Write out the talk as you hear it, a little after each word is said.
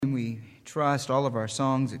trust. All of our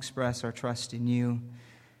songs express our trust in you,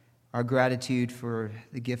 our gratitude for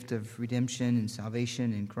the gift of redemption and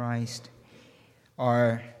salvation in Christ,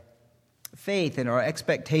 our faith and our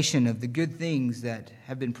expectation of the good things that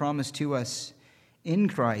have been promised to us in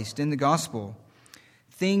Christ, in the gospel,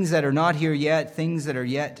 things that are not here yet, things that are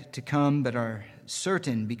yet to come, but are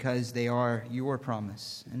certain because they are your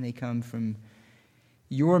promise, and they come from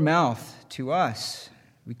your mouth to us,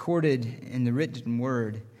 recorded in the written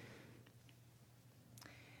word.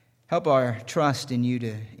 Help our trust in you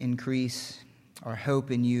to increase, our hope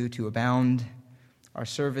in you to abound, our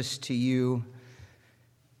service to you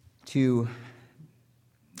to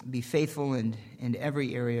be faithful in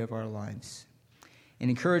every area of our lives. And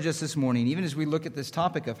encourage us this morning, even as we look at this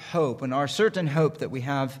topic of hope and our certain hope that we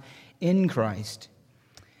have in Christ.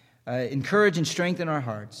 Encourage and strengthen our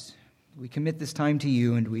hearts. We commit this time to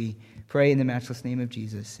you, and we pray in the matchless name of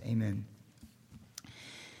Jesus. Amen.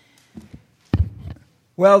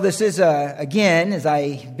 Well, this is, again, as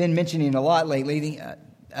I've been mentioning a lot lately,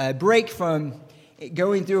 a break from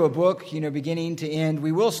going through a book, beginning to end.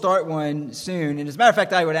 We will start one soon. And as a matter of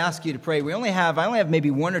fact, I would ask you to pray. I only have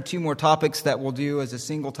maybe one or two more topics that we'll do as a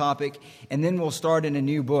single topic, and then we'll start in a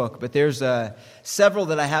new book. But there's several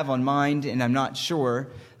that I have on mind, and I'm not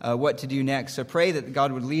sure what to do next. So pray that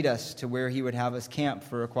God would lead us to where He would have us camp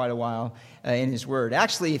for quite a while in His Word.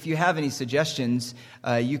 Actually, if you have any suggestions,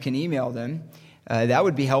 you can email them. That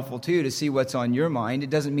would be helpful, too, to see what's on your mind. It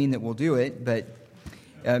doesn't mean that we'll do it, but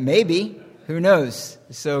maybe. Who knows?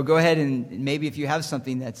 So go ahead and maybe if you have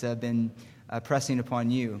something that's been pressing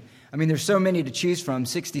upon you. I mean, there's so many to choose from,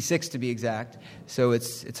 66 to be exact, so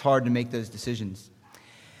it's hard to make those decisions.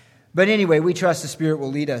 But anyway, we trust the Spirit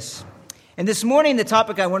will lead us. And this morning, the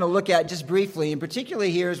topic I want to look at just briefly, and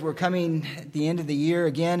particularly here as we're coming at the end of the year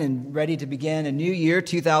again and ready to begin a new year,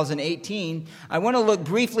 2018, I want to look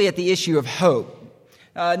briefly at the issue of hope.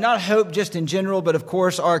 Not hope just in general, but of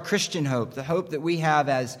course our Christian hope, the hope that we have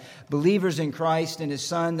as believers in Christ and His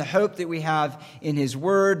Son, the hope that we have in His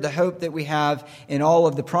Word, the hope that we have in all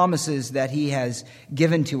of the promises that He has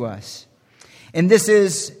given to us. And this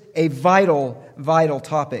is a vital, vital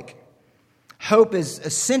topic. Hope is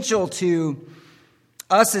essential to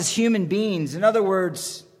us as human beings. In other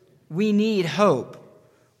words, we need hope.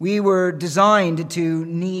 We were designed to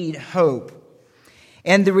need hope.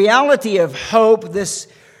 And the reality of hope, this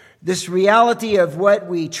reality of what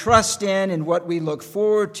we trust in and what we look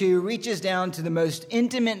forward to, reaches down to the most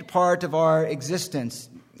intimate part of our existence,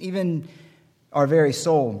 even our very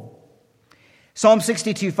soul. Psalm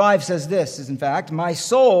 62:5 says this, in fact, "My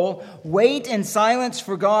soul, wait in silence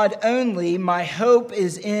for God only, my hope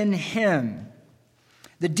is in Him."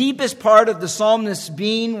 The deepest part of the psalmist's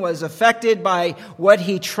being was affected by what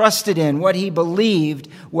he trusted in, what he believed,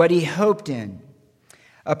 what he hoped in.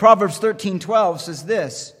 Proverbs 13:12 says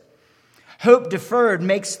this, "Hope deferred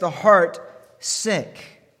makes the heart sick."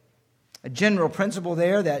 A general principle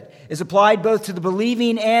there that is applied both to the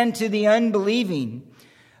believing and to the unbelieving.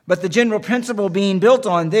 But the general principle being built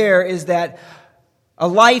on there is that a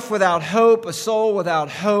life without hope, a soul without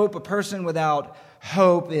hope, a person without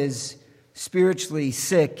hope is spiritually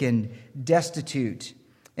sick and destitute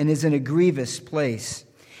and is in a grievous place.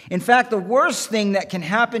 In fact, the worst thing that can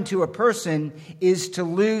happen to a person is to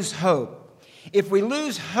lose hope. If we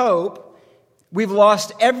lose hope, we've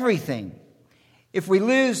lost everything. If we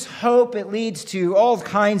lose hope, it leads to all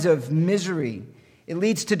kinds of misery. It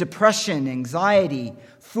leads to depression, anxiety,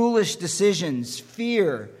 foolish decisions,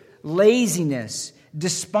 fear, laziness,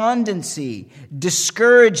 despondency,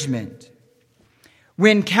 discouragement.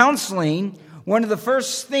 When counseling, one of the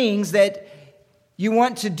first things that you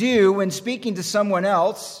want to do when speaking to someone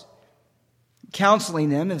else, counseling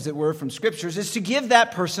them, as it were, from Scriptures, is to give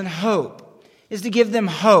that person hope, is to give them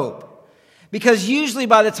hope. Because usually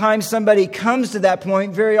by the time somebody comes to that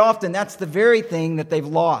point, very often that's the very thing that they've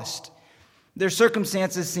lost. Their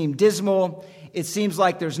circumstances seem dismal. It seems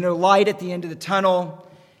like there's no light at the end of the tunnel.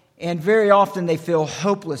 And very often they feel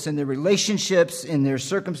hopeless in their relationships, in their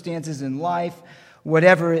circumstances in life,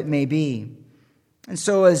 whatever it may be. And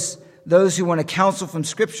so as those who want to counsel from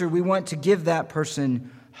Scripture, we want to give that person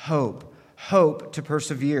hope to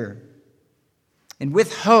persevere. And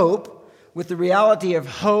with hope, with the reality of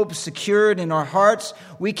hope secured in our hearts,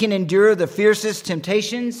 we can endure the fiercest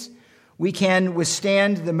temptations. We can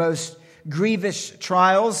withstand the most grievous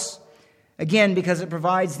trials, again, because it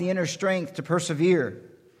provides the inner strength to persevere.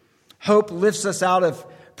 Hope lifts us out of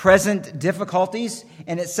present difficulties,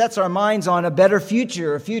 and it sets our minds on a better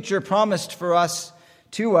future, a future promised for us,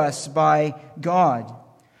 to us by God.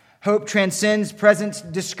 Hope transcends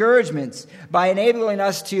present discouragements by enabling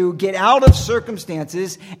us to get out of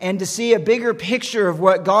circumstances and to see a bigger picture of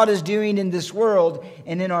what God is doing in this world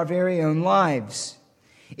and in our very own lives.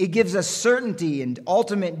 It gives us certainty and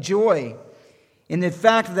ultimate joy in the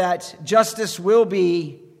fact that justice will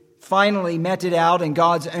be finally meted out in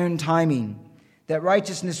God's own timing, that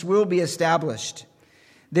righteousness will be established.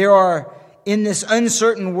 There are, in this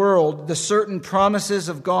uncertain world, the certain promises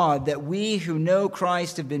of God that we who know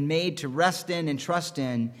Christ have been made to rest in and trust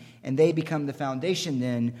in, and they become the foundation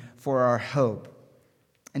then for our hope.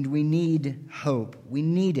 And we need hope. We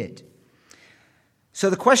need it. So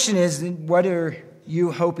the question is, what are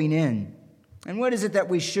you hoping in? And what is it that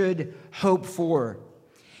we should hope for?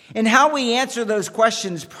 And how we answer those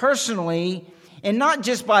questions personally, and not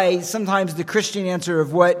just by sometimes the Christian answer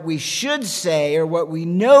of what we should say or what we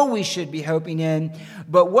know we should be hoping in,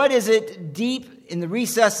 but what is it deep in the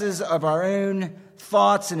recesses of our own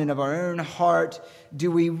thoughts and of our own heart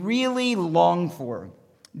do we really long for?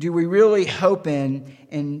 Do we really hope in?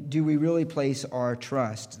 And do we really place our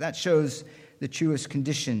trust? That shows the truest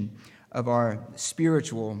condition of our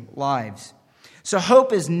spiritual lives. So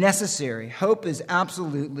hope is necessary. Hope is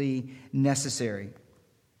absolutely necessary.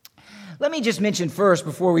 Let me just mention first,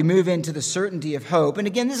 before we move into the certainty of hope, and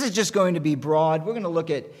again, this is just going to be broad. We're going to look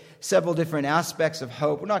at several different aspects of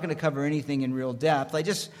hope. We're not going to cover anything in real depth.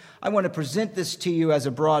 I want to present this to you as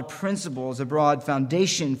a broad principle, as a broad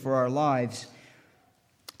foundation for our lives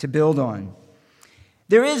to build on.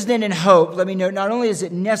 There is then in hope, let me note, not only is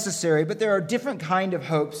it necessary, but there are different kind of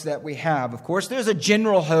hopes that we have. Of course, there's a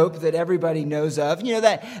general hope that everybody knows of. You know,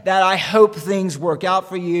 that I hope things work out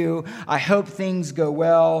for you. I hope things go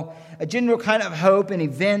well. A general kind of hope in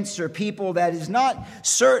events or people that is not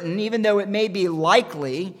certain, even though it may be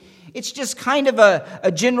likely. It's just kind of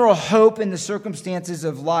a general hope in the circumstances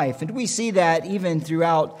of life. And we see that even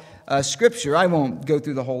throughout Scripture. I won't go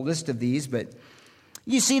through the whole list of these, but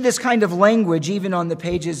you see this kind of language even on the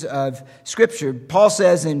pages of Scripture. Paul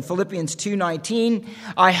says in Philippians 2:19,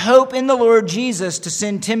 I hope in the Lord Jesus to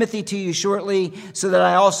send Timothy to you shortly so that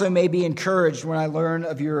I also may be encouraged when I learn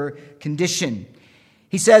of your condition.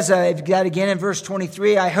 He says, that again in verse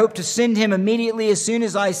 23, I hope to send him immediately as soon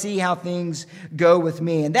as I see how things go with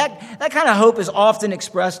me. And that kind of hope is often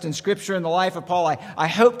expressed in Scripture in the life of Paul. I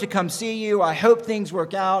hope to come see you. I hope things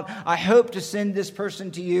work out. I hope to send this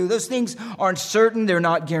person to you. Those things aren't certain. They're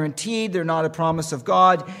not guaranteed. They're not a promise of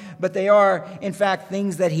God. But they are, in fact,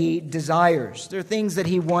 things that he desires. They're things that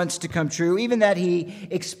he wants to come true, even that he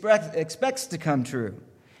expects to come true.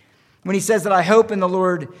 When he says that I hope in the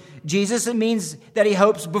Lord Jesus, it means that he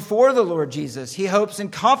hopes before the Lord Jesus. He hopes in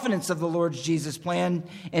confidence of the Lord Jesus' plan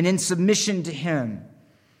and in submission to him.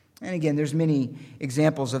 And again, there's many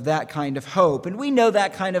examples of that kind of hope. And we know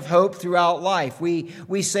that kind of hope throughout life.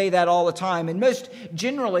 We say that all the time. And most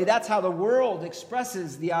generally, that's how the world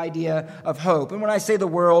expresses the idea of hope. And when I say the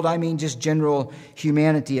world, I mean just general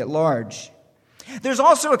humanity at large. There's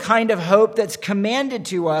also a kind of hope that's commanded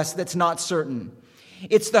to us that's not certain.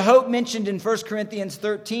 It's the hope mentioned in 1 Corinthians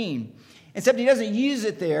 13. Except he doesn't use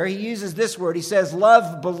it there. He uses this word. He says,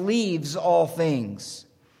 love believes all things.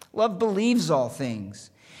 Love believes all things.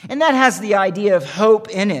 And that has the idea of hope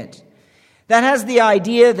in it. That has the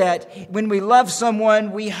idea that when we love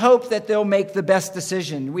someone, we hope that they'll make the best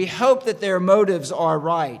decision. We hope that their motives are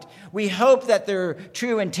right. We hope that their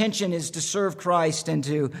true intention is to serve Christ and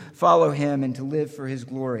to follow him and to live for his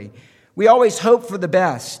glory. We always hope for the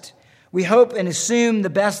best. We hope and assume the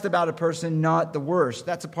best about a person, not the worst.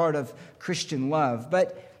 That's a part of Christian love.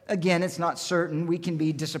 But again, it's not certain. We can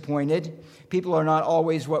be disappointed. People are not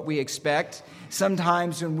always what we expect.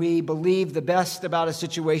 Sometimes when we believe the best about a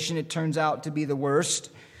situation, it turns out to be the worst.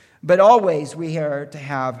 But always we are to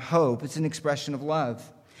have hope. It's an expression of love.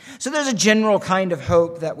 So there's a general kind of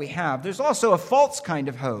hope that we have. There's also a false kind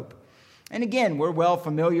of hope. And again, we're well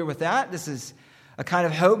familiar with that. This is a kind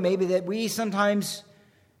of hope maybe that we sometimes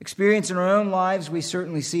experience in our own lives. We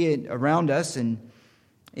certainly see it around us, and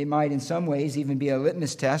it might in some ways even be a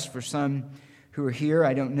litmus test for some who are here.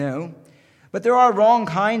 I don't know. But there are wrong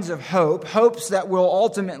kinds of hope, hopes that will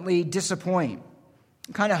ultimately disappoint.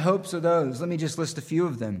 What kind of hopes are those? Let me just list a few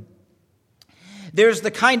of them. There's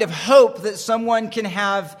the kind of hope that someone can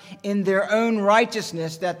have in their own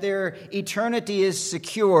righteousness, that their eternity is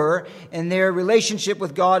secure and their relationship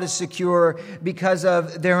with God is secure because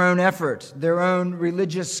of their own effort, their own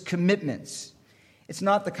religious commitments. It's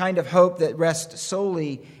not the kind of hope that rests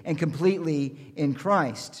solely and completely in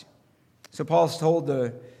Christ. So Paul's told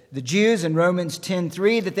the Jews in Romans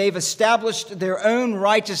 10:3 that they've established their own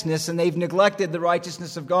righteousness and they've neglected the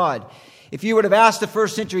righteousness of God. If you would have asked a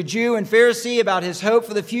first century Jew and Pharisee about his hope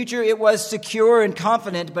for the future, it was secure and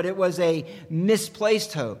confident, but it was a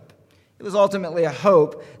misplaced hope. It was ultimately a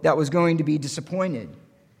hope that was going to be disappointed.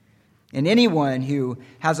 And anyone who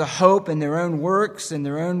has a hope in their own works, in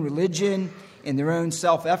their own religion, in their own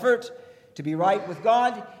self-effort to be right with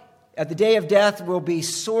God, at the day of death will be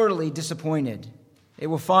sorely disappointed. It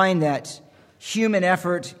will find that human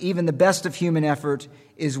effort, even the best of human effort,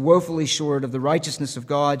 is woefully short of the righteousness of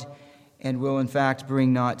God and will in fact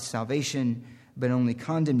bring not salvation, but only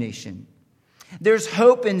condemnation. There's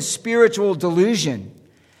hope in spiritual delusion.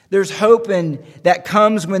 There's hope that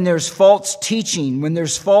comes when there's false teaching, when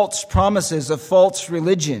there's false promises of false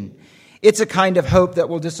religion. It's a kind of hope that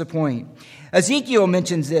will disappoint. Ezekiel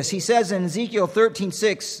mentions this. He says in Ezekiel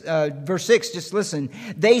 13:6, verse 6, just listen,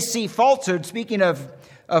 they see falsehood, speaking of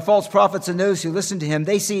false prophets and those who listen to him,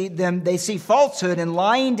 they see falsehood and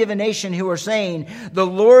lying divination who are saying, the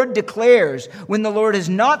Lord declares, when the Lord has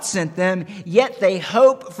not sent them, yet they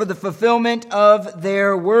hope for the fulfillment of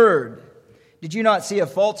their word. Did you not see a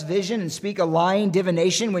false vision and speak a lying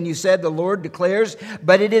divination when you said the Lord declares,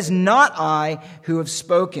 but it is not I who have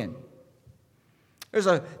spoken? There's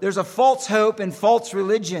a false hope in false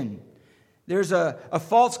religion. There's a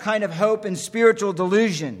false kind of hope in spiritual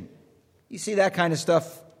delusion. You see that kind of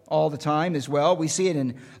stuff all the time as well. We see it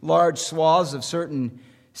in large swaths of certain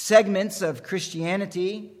segments of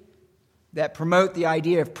Christianity that promote the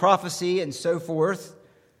idea of prophecy and so forth.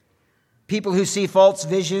 People who see false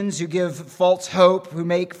visions, who give false hope, who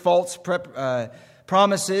make false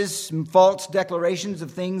promises, false declarations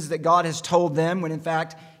of things that God has told them when in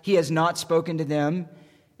fact He has not spoken to them,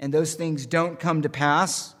 and those things don't come to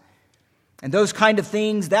pass. And those kind of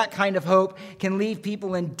things, that kind of hope, can leave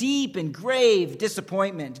people in deep and grave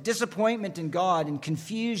disappointment in God and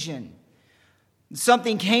confusion.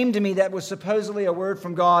 Something came to me that was supposedly a word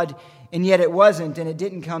from God, and yet it wasn't, and it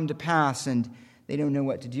didn't come to pass, and they don't know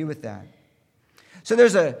what to do with that. So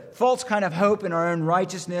there's a false kind of hope in our own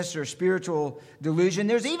righteousness or spiritual delusion.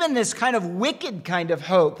 There's even this kind of wicked kind of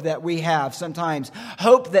hope that we have sometimes.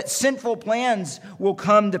 Hope that sinful plans will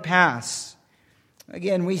come to pass.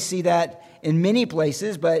 Again, we see that in many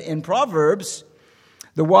places, but in Proverbs,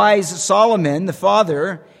 the wise Solomon, the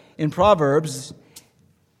father in Proverbs,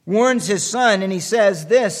 warns his son, and he says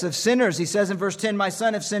this of sinners. He says in verse 10, my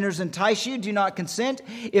son, if sinners entice you, do not consent.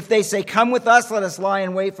 If they say, come with us, let us lie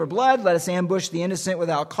in wait for blood. Let us ambush the innocent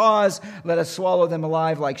without cause. Let us swallow them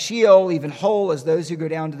alive like Sheol, even whole as those who go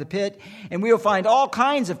down to the pit. And we will find all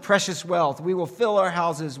kinds of precious wealth. We will fill our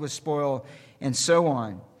houses with spoil, and so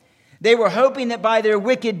on. They were hoping that by their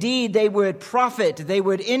wicked deed they would profit, they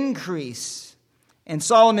would increase. And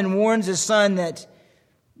Solomon warns his son that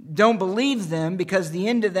don't believe them, because the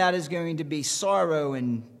end of that is going to be sorrow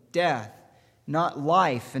and death, not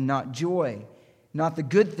life and not joy, not the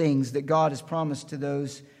good things that God has promised to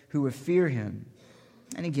those who would fear Him.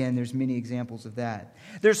 And again, there's many examples of that.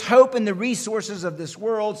 There's hope in the resources of this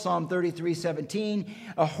world. Psalm 33:17.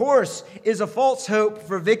 A horse is a false hope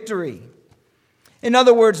for victory. In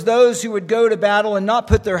other words, those who would go to battle and not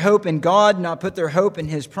put their hope in God, not put their hope in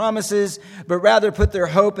His promises, but rather put their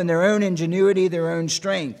hope in their own ingenuity, their own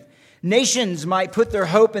strength. Nations might put their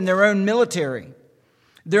hope in their own military,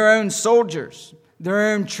 their own soldiers,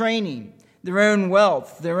 their own training, their own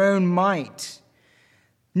wealth, their own might.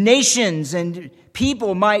 Nations and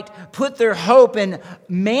people might put their hope in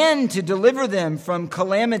man to deliver them from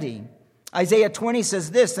calamity. Isaiah 20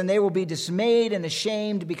 says this, and they will be dismayed and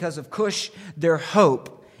ashamed because of Cush, their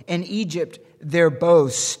hope, and Egypt, their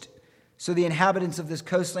boast. So the inhabitants of this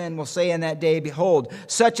coastland will say in that day, behold,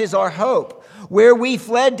 such is our hope, where we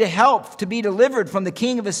fled to help to be delivered from the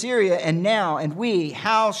king of Assyria, and now, and we,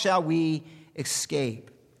 how shall we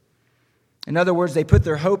escape? In other words, they put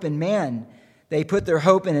their hope in man. They put their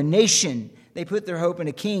hope in a nation. They put their hope in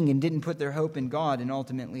a king and didn't put their hope in God, and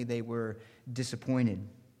ultimately they were disappointed.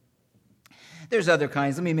 There's other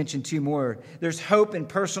kinds. Let me mention two more. There's hope in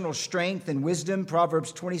personal strength and wisdom.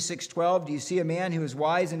 Proverbs 26:12. Do you see a man who is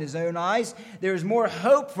wise in his own eyes? There is more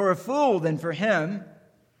hope for a fool than for him.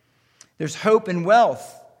 There's hope in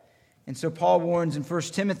wealth. And so Paul warns in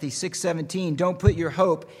 1 Timothy 6:17, don't put your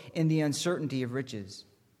hope in the uncertainty of riches.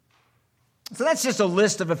 So that's just a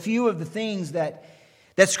list of a few of the things that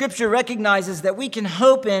Scripture recognizes that we can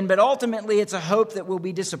hope in, but ultimately it's a hope that will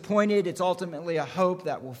be disappointed. It's ultimately a hope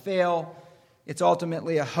that will fail. It's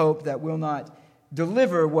ultimately a hope that will not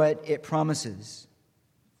deliver what it promises.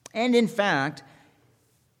 And in fact,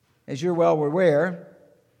 as you're well aware,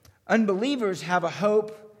 unbelievers have a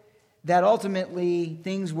hope that ultimately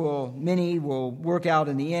many will work out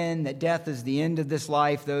in the end, that death is the end of this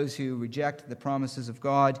life, those who reject the promises of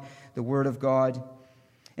God, the Word of God.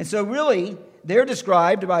 And so really, they're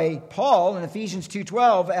described by Paul in Ephesians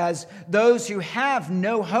 2:12 as those who have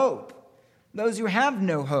no hope. Those who have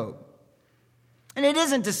no hope. And it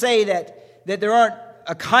isn't to say that there aren't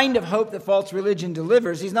a kind of hope that false religion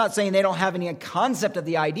delivers. He's not saying they don't have any concept of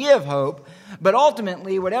the idea of hope, but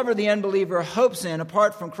ultimately, whatever the unbeliever hopes in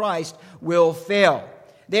apart from Christ will fail.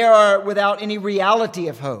 They are without any reality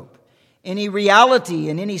of hope. Any reality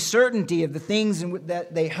and any certainty of the things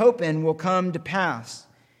that they hope in will come to pass.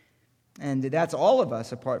 And that's all of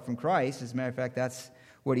us apart from Christ. As a matter of fact, that's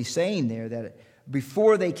what he's saying there, that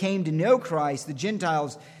before they came to know Christ, the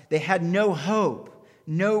Gentiles, they had no hope,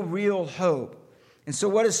 no real hope. And so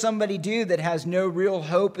what does somebody do that has no real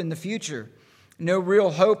hope in the future? No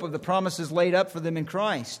real hope of the promises laid up for them in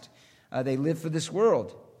Christ? They live for this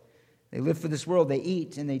world. They live for this world. They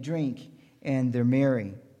eat and they drink and they're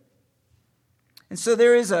merry. And so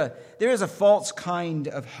there is a false kind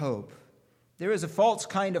of hope. There is a false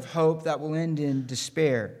kind of hope that will end in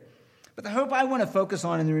despair. But the hope I want to focus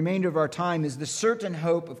on in the remainder of our time is the certain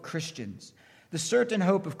hope of Christians. The certain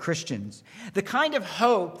hope of Christians. The kind of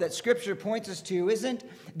hope that Scripture points us to isn't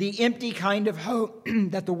the empty kind of hope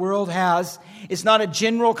that the world has. It's not a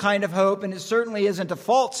general kind of hope, and it certainly isn't a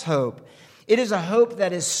false hope. It is a hope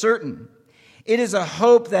that is certain. It is a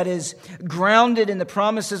hope that is grounded in the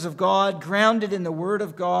promises of God, grounded in the Word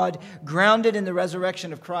of God, grounded in the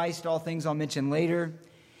resurrection of Christ, all things I'll mention later.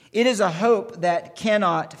 It is a hope that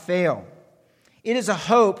cannot fail. It is a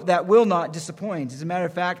hope that will not disappoint. As a matter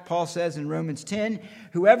of fact, Paul says in Romans 10,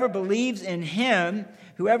 whoever believes in him,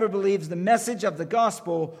 whoever believes the message of the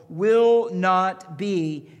gospel will not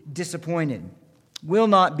be disappointed. Will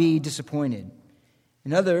not be disappointed.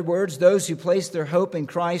 In other words, those who place their hope in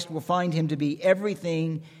Christ will find him to be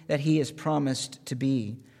everything that he has promised to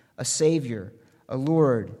be. A Savior, a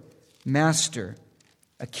Lord, Master,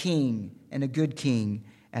 a King, and a good King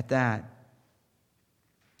at that.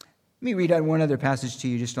 Let me read out one other passage to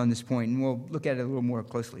you just on this point, and we'll look at it a little more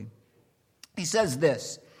closely. He says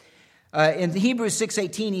this. In Hebrews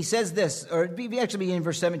 6:18, he says this, or actually in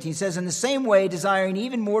verse 17, he says, in the same way, desiring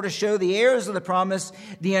even more to show the heirs of the promise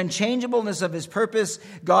the unchangeableness of his purpose,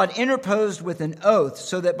 God interposed with an oath,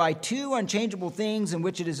 so that by two unchangeable things in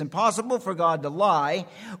which it is impossible for God to lie,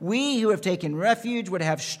 we who have taken refuge would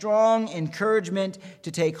have strong encouragement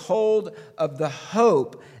to take hold of the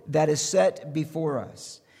hope that is set before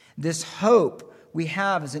us. This hope we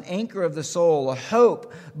have as an anchor of the soul, a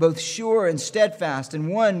hope both sure and steadfast, and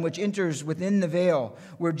one which enters within the veil,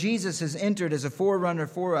 where Jesus has entered as a forerunner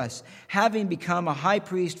for us, having become a high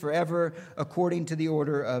priest forever according to the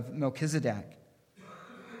order of Melchizedek.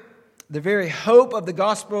 The very hope of the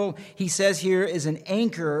gospel, he says here, is an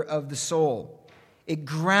anchor of the soul. It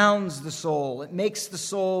grounds the soul. It makes the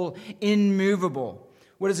soul immovable.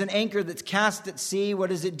 What is an anchor that's cast at sea?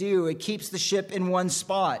 What does it do? It keeps the ship in one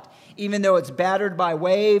spot. Even though it's battered by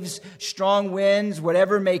waves, strong winds,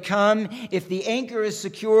 whatever may come, if the anchor is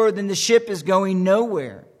secure, then the ship is going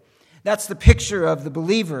nowhere. That's the picture of the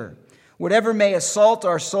believer. Whatever may assault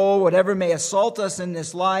our soul, whatever may assault us in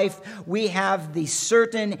this life, we have the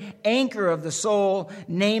certain anchor of the soul,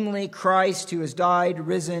 namely Christ, who has died,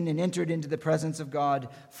 risen, and entered into the presence of God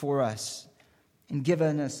for us, and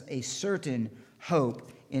given us a certain hope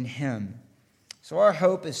in him. So our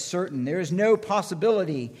hope is certain. There is no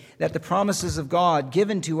possibility that the promises of God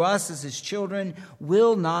given to us as his children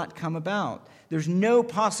will not come about. There's no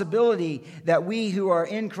possibility that we who are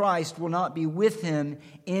in Christ will not be with him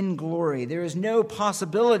in glory. There is no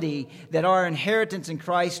possibility that our inheritance in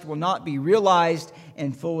Christ will not be realized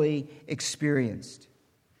and fully experienced.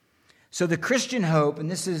 So the Christian hope, and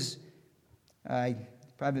this is, I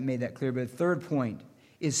haven't made that clear, but the third point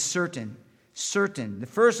is certain. Certain. The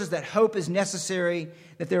first is that hope is necessary,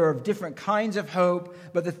 that there are different kinds of hope,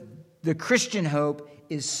 but the Christian hope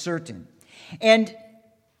is certain. And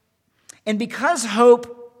because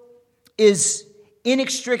hope is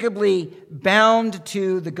inextricably bound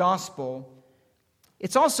to the gospel,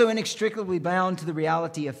 it's also inextricably bound to the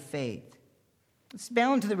reality of faith. It's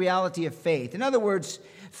bound to the reality of faith. In other words,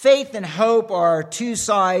 faith and hope are two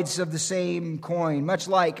sides of the same coin, much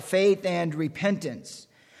like faith and repentance.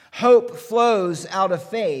 Hope flows out of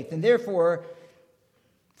faith, and therefore,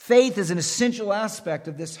 faith is an essential aspect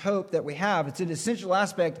of this hope that we have. It's an essential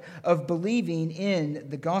aspect of believing in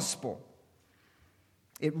the gospel.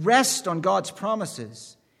 It rests on God's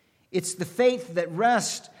promises. It's the faith that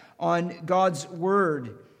rests on God's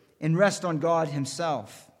word and rests on God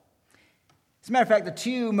himself. As a matter of fact, the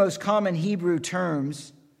two most common Hebrew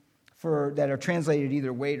terms that are translated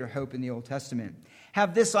either wait or hope in the Old Testament,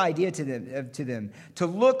 have this idea to them, to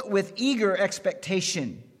look with eager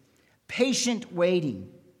expectation, patient waiting.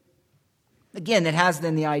 Again, it has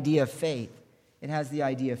then the idea of faith. It has the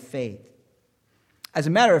idea of faith. As a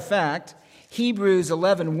matter of fact, Hebrews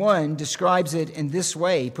 11:1 describes it in this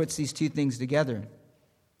way. He puts these two things together.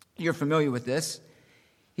 You're familiar with this.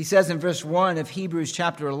 He says in verse 1 of Hebrews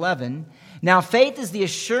chapter 11, "Now faith is the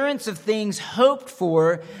assurance of things hoped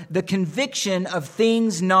for, the conviction of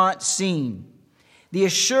things not seen." The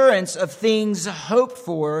assurance of things hoped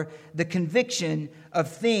for, the conviction of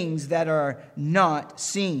things that are not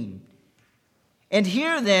seen. And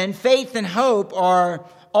here then, faith and hope are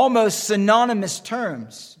almost synonymous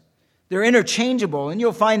terms. They're interchangeable, and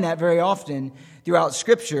you'll find that very often throughout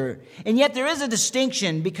Scripture. And yet there is a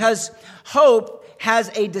distinction, because hope has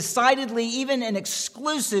a decidedly, even an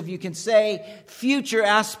exclusive, you can say, future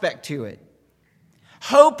aspect to it.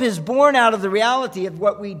 Hope is born out of the reality of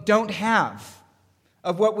what we don't have,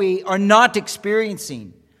 of what we are not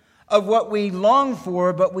experiencing, of what we long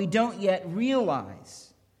for but we don't yet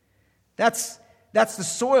realize. That's the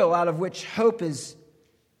soil out of which hope is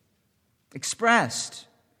expressed.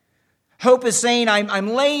 Hope is saying, I'm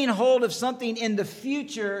laying hold of something in the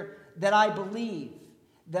future that I believe,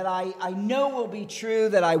 that I know will be true,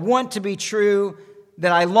 that I want to be true,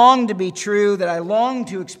 that I long to be true, that I long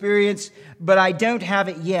to experience, but I don't have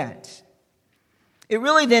it yet. It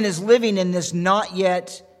really then is living in this not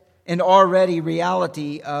yet and already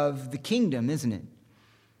reality of the kingdom, isn't it?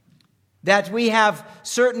 That we have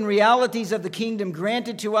certain realities of the kingdom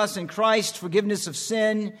granted to us in Christ, forgiveness of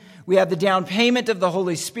sin. We have the down payment of the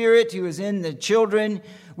Holy Spirit who is in the children.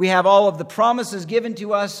 We have all of the promises given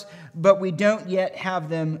to us, but we don't yet have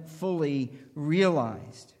them fully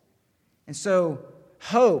realized. And so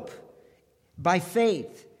hope, by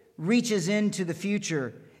faith, reaches into the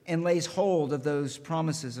future and lays hold of those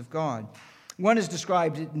promises of God. One is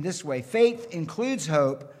described in this way: faith includes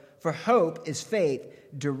hope, for hope is faith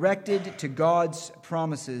directed to God's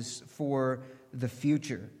promises for the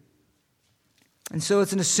future. And so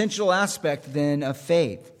it's an essential aspect then of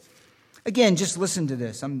faith. Again, just listen to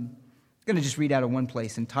this. I'm going to just read out of one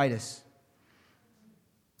place in Titus.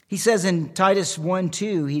 He says in Titus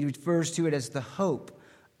 1:2, he refers to it as the hope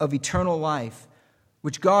of eternal life,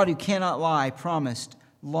 which God, who cannot lie, promised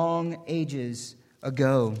long ages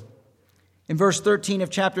ago. In verse 13 of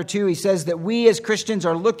chapter 2, he says that we as Christians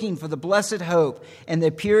are looking for the blessed hope and the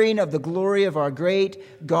appearing of the glory of our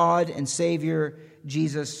great God and Savior,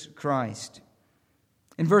 Jesus Christ.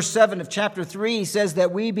 In verse 7 of chapter 3, he says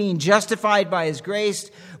that we, being justified by His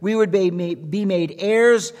grace, we would be made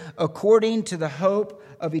heirs according to the hope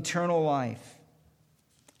of eternal life.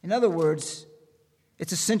 In other words,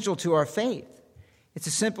 it's essential to our faith. It's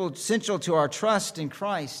essential to our trust in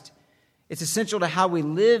Christ. It's essential to how we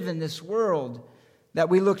live in this world, that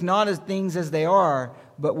we look not at things as they are,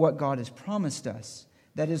 but what God has promised us.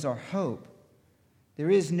 That is our hope. There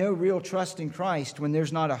is no real trust in Christ when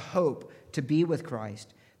there's not a hope to be with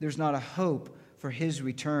Christ. There's not a hope for His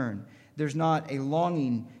return. There's not a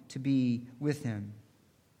longing to be with Him.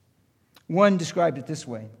 One described it this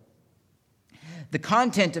way: the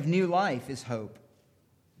content of new life is hope.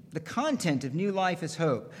 The content of new life is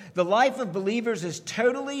hope. The life of believers is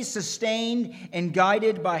totally sustained and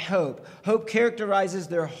guided by hope. Hope characterizes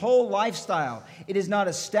their whole lifestyle. It is not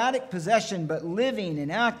a static possession, but living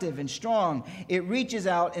and active and strong. It reaches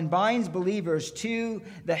out and binds believers to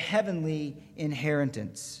the heavenly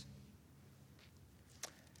inheritance.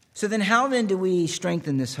 So then how then do we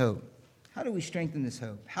strengthen this hope? How do we strengthen this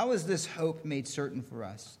hope? How is this hope made certain for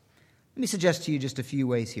us? Let me suggest to you just a few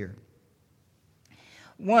ways here.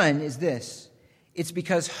 One is this: it's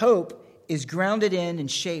because hope is grounded in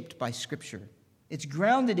and shaped by Scripture. It's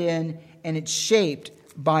grounded in and it's shaped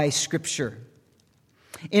by Scripture.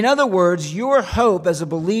 In other words, your hope as a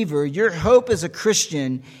believer, your hope as a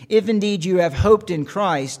Christian, if indeed you have hoped in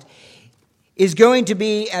Christ, is going to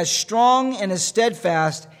be as strong and as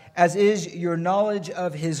steadfast as is your knowledge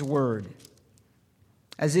of His Word.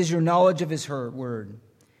 As is your knowledge of His Word.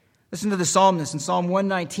 Listen to the psalmist in Psalm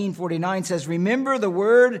 119:49 says, "Remember the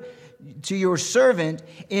word to your servant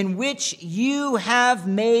in which you have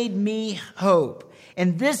made me hope.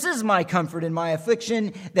 And this is my comfort in my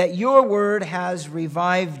affliction, that your word has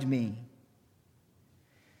revived me."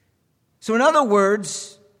 So in other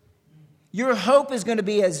words, your hope is going to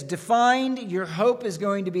be as defined, your hope is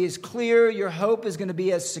going to be as clear, your hope is going to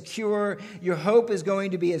be as secure, your hope is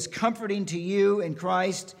going to be as comforting to you in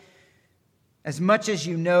Christ as much as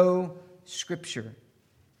you know Scripture,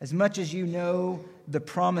 as much as you know the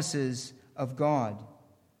promises of God.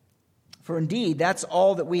 For indeed, that's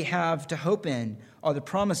all that we have to hope in, are the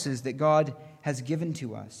promises that God has given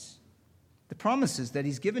to us. The promises that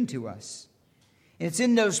He's given to us. And it's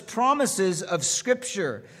in those promises of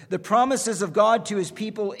Scripture, the promises of God to His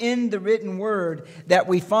people in the written Word, that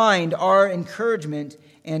we find our encouragement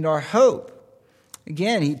and our hope.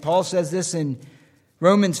 Again, Paul says this in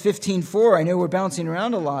Romans 15:4. I know we're bouncing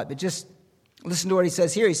around a lot, but just listen to what he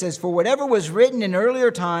says here. He says, "For whatever was written in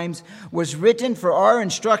earlier times was written for our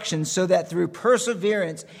instruction, so that through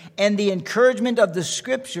perseverance and the encouragement of the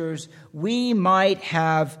Scriptures, we might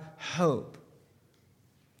have hope."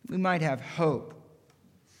 We might have hope.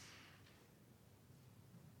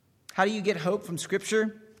 How do you get hope from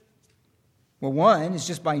Scripture? Well, one is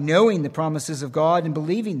just by knowing the promises of God and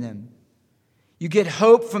believing them. You get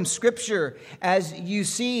hope from Scripture as you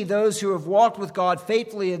see those who have walked with God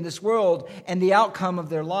faithfully in this world and the outcome of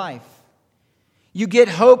their life. You get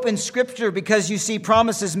hope in Scripture because you see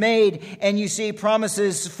promises made and you see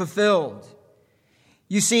promises fulfilled.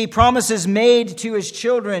 You see promises made to His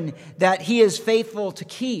children that He is faithful to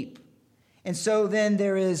keep. And so then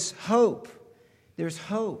there is hope. There's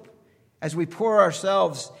hope as we pour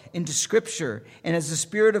ourselves into Scripture and as the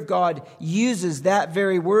Spirit of God uses that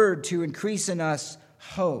very word to increase in us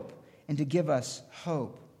hope and to give us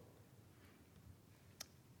hope.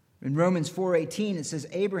 In Romans 4:18 it says,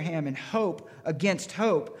 "Abraham in hope against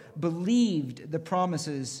hope believed the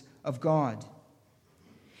promises of God."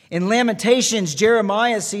 In Lamentations,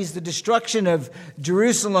 Jeremiah sees the destruction of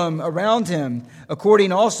Jerusalem around him,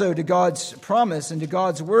 according also to God's promise and to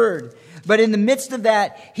God's word. But in the midst of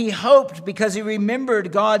that, he hoped because he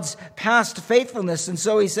remembered God's past faithfulness. And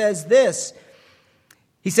so he says this.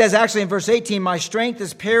 He says actually in verse 18, "My strength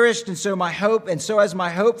has perished, and so has my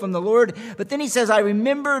hope from the Lord." But then he says, "I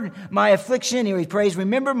remembered my affliction." He prays,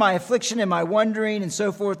 "Remember my affliction and my wandering," and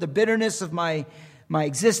so forth, the bitterness of my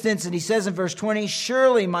existence. And he says in verse 20,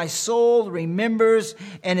 "Surely my soul remembers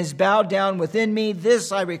and is bowed down within me.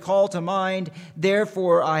 This I recall to mind.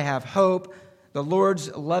 Therefore I have hope. The Lord's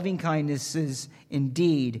loving kindnesses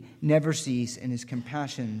indeed never cease, and His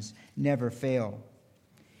compassions never fail."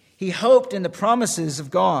 He hoped in the promises of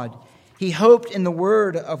God. He hoped in the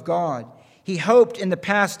word of God. He hoped in the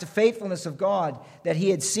past faithfulness of God that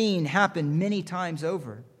he had seen happen many times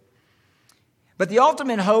over. But the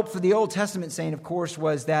ultimate hope for the Old Testament saint, of course,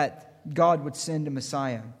 was that God would send a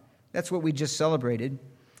Messiah. That's what we just celebrated,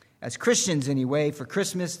 as Christians anyway, for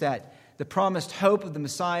Christmas, that the promised hope of the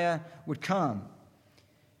Messiah would come.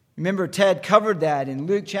 Remember, Ted covered that in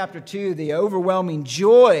Luke chapter 2, the overwhelming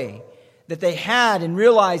joy that they had in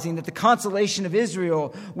realizing that the consolation of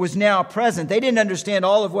Israel was now present. They didn't understand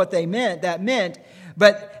all of what that meant,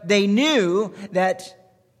 but they knew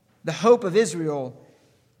that the hope of Israel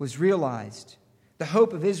was realized. The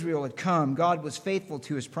hope of Israel had come. God was faithful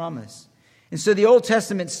to His promise. And so the Old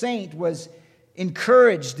Testament saint was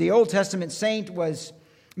encouraged. The Old Testament saint was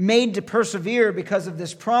made to persevere because of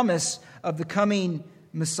this promise of the coming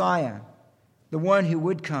Messiah, the one who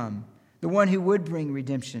would come, the one who would bring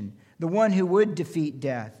redemption, the one who would defeat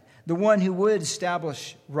death, the one who would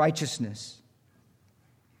establish righteousness.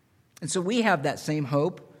 And so we have that same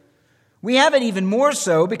hope. We have it even more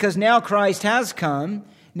so because now Christ has come.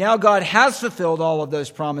 Now God has fulfilled all of those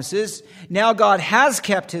promises. Now God has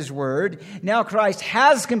kept His word. Now Christ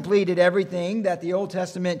has completed everything that the Old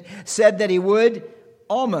Testament said that He would.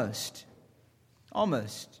 Almost.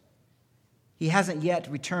 He hasn't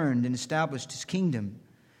yet returned and established His kingdom.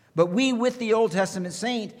 But we, with the Old Testament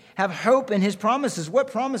saint, have hope in His promises.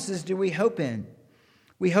 What promises do we hope in?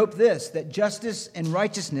 We hope this, that justice and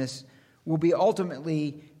righteousness will be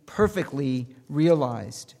ultimately perfectly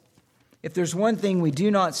realized. If there's one thing we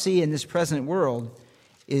do not see in this present world,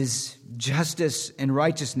 is justice and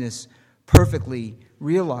righteousness perfectly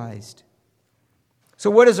realized.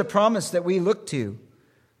 So what is a promise that we look to?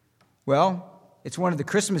 Well, it's one of the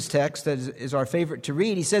Christmas texts that is our favorite to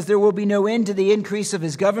read. He says, "There will be no end to the increase of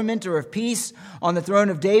His government or of peace on the throne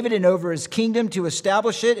of David and over His kingdom, to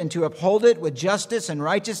establish it and to uphold it with justice and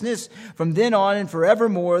righteousness from then on and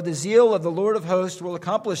forevermore. The zeal of the Lord of hosts will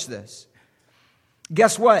accomplish this."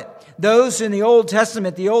 Guess what? Those in the Old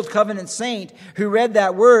Testament, the Old Covenant saint who read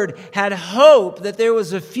that word had hope that there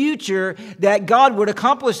was a future that God would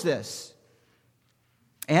accomplish this.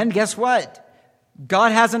 And guess what?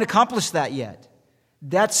 God hasn't accomplished that yet.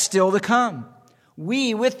 That's still to come.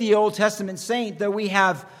 We, with the Old Testament saint, though we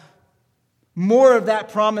have more of that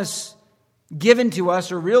promise given to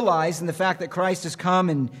us or realized in the fact that Christ has come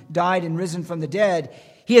and died and risen from the dead,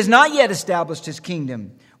 He has not yet established His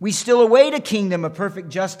kingdom. We still await a kingdom of perfect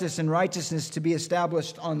justice and righteousness to be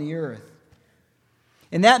established on the earth.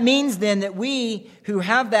 And that means then that we who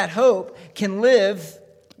have that hope can live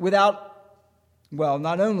without, well,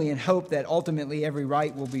 not only in hope that ultimately every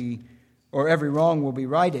right will be, or every wrong will be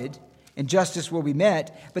righted and justice will be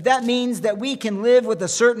met, but that means that we can live with a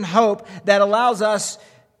certain hope that allows us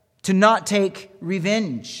to not take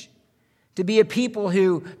revenge, to be a people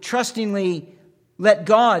who trustingly let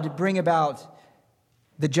God bring about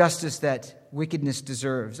the justice that wickedness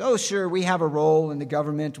deserves. Oh, sure, we have a role in the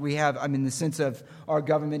government. We have, in the sense of our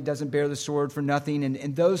government doesn't bear the sword for nothing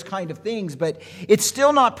and those kind of things. But it's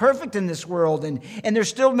still not perfect in this world. And there's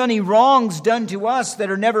still many wrongs done to us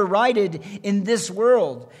that are never righted in this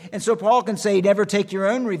world. And so Paul can say, never take your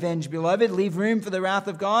own revenge, beloved. Leave room for the wrath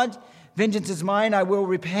of God. Vengeance is mine, I will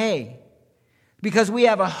repay. Because we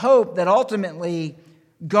have a hope that ultimately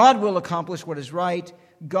God will accomplish what is right.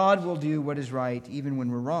 God will do what is right, even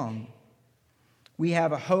when we're wrong. We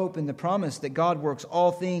have a hope in the promise that God works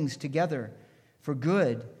all things together for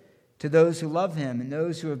good to those who love him and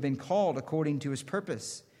those who have been called according to his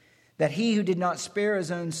purpose. That he who did not spare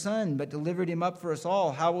his own son, but delivered him up for us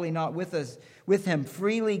all, how will he not with him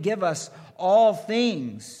freely give us all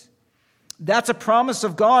things? That's a promise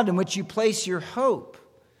of God in which you place your hope.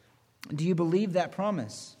 Do you believe that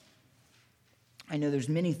promise? I know there's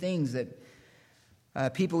many things that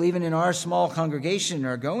people even in our small congregation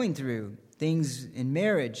are going through. Things in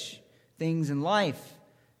marriage, things in life,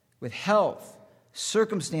 with health,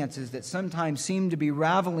 circumstances that sometimes seem to be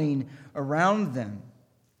raveling around them.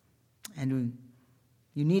 And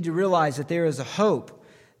you need to realize that there is a hope.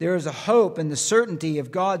 There is a hope in the certainty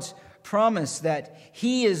of God's promise that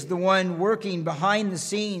he is the one working behind the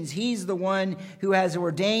scenes. He's the one who has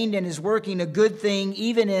ordained and is working a good thing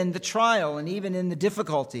even in the trial and even in the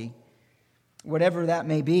difficulty, whatever that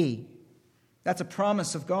may be. That's a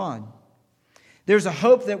promise of God. There's a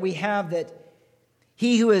hope that we have that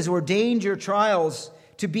he who has ordained your trials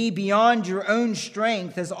to be beyond your own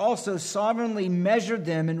strength has also sovereignly measured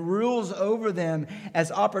them and rules over them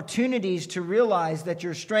as opportunities to realize that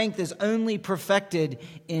your strength is only perfected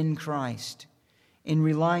in Christ, in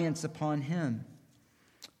reliance upon him.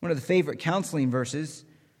 One of the favorite counseling verses,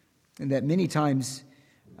 and that many times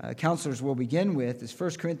counselors will begin with, is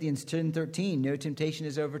 1 Corinthians 10:13. No temptation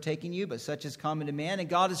is overtaking you, but such is common to man, and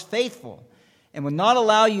God is faithful, and will not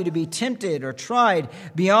allow you to be tempted or tried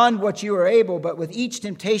beyond what you are able, but with each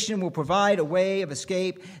temptation will provide a way of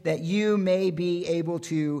escape that you may be able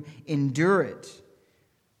to endure it.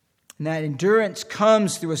 And that endurance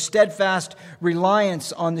comes through a steadfast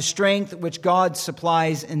reliance on the strength which God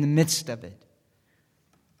supplies in the midst of it.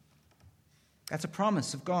 That's a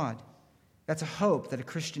promise of God. That's a hope that a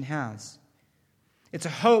Christian has. It's a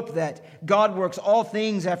hope that God works all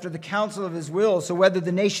things after the counsel of his will. So whether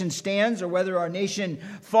the nation stands or whether our nation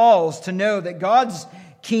falls, to know that God's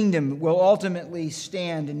kingdom will ultimately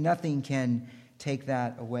stand and nothing can take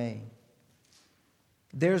that away.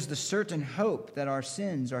 There's the certain hope that our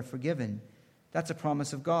sins are forgiven. That's a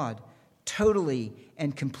promise of God, totally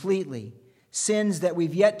and completely. Sins that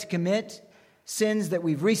we've yet to commit, sins that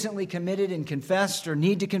we've recently committed and confessed or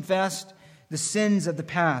need to confess, the sins of the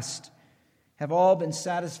past have all been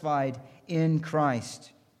satisfied in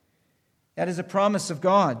Christ. That is a promise of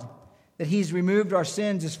God, that he's removed our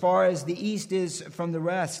sins as far as the east is from the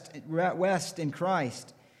west in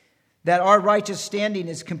Christ, that our righteous standing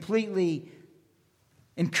is completely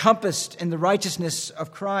encompassed in the righteousness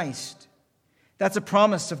of Christ. That's a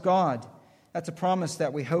promise of God. That's a promise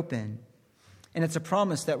that we hope in. And it's a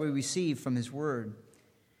promise that we receive from his word.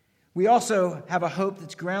 We also have a hope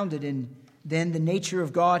that's grounded in then the nature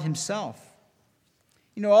of God himself.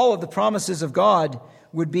 You know, all of the promises of God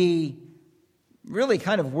would be really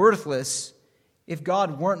kind of worthless if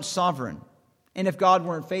God weren't sovereign and if God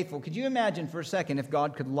weren't faithful. Could you imagine for a second if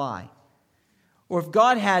God could lie? Or if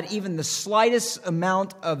God had even the slightest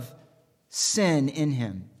amount of sin in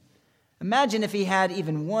him? Imagine if he had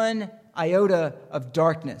even one iota of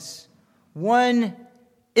darkness, one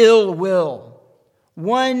ill will,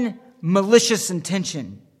 one malicious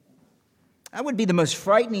intention. That would be the most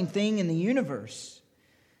frightening thing in the universe.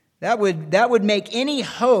 That would make any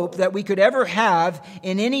hope that we could ever have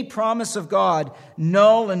in any promise of God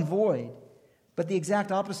null and void. But the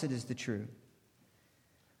exact opposite is the truth.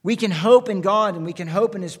 We can hope in God and we can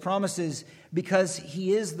hope in his promises because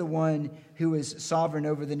he is the one who is sovereign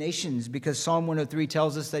over the nations. Because Psalm 103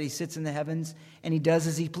 tells us that he sits in the heavens and he does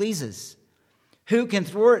as he pleases. Who can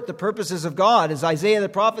thwart the purposes of God? As Isaiah the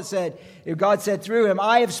prophet said, God said through him,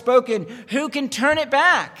 I have spoken. Who can turn it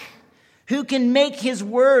back? Who can make his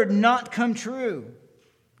word not come true?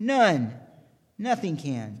 None. Nothing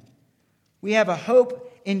can. We have a hope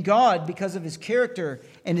in God because of his character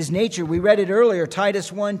and his nature. We read it earlier,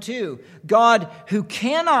 Titus 1:2. God, who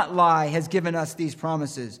cannot lie, has given us these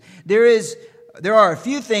promises. There are a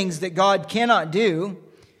few things that God cannot do,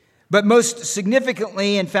 but most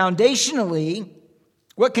significantly and foundationally,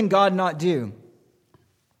 what can God not do?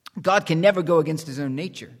 God can never go against his own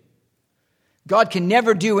nature. God can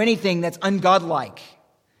never do anything that's ungodlike.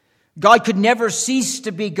 God could never cease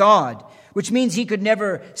to be God, which means he could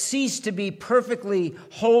never cease to be perfectly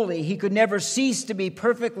holy. He could never cease to be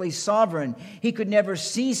perfectly sovereign. He could never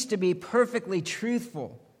cease to be perfectly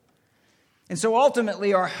truthful. And so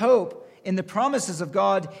ultimately, our hope in the promises of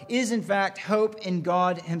God is in fact hope in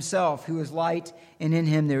God himself, who is light, and in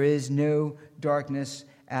him there is no darkness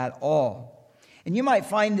at all. And you might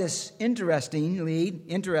find this interesting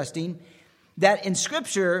that in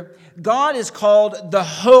Scripture, God is called the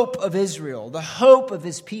hope of Israel, the hope of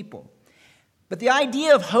his people. But the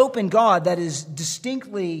idea of hope in God that is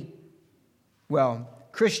distinctly,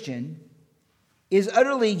 Christian, is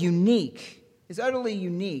utterly unique.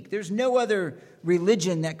 There's no other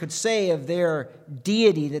religion that could say of their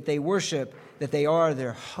deity that they worship that they are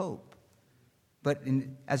their hope. But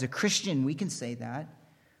as a Christian, we can say that.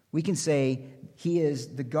 We can say he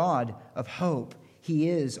is the God of hope. He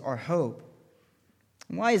is our hope.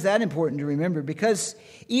 Why is that important to remember? Because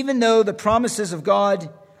even though the promises of God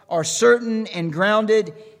are certain and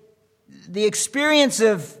grounded, the experience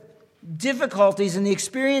of difficulties and the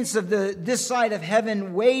experience of this side of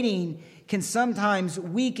heaven waiting can sometimes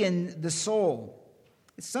weaken the soul.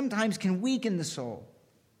 It sometimes can weaken the soul.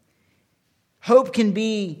 Hope can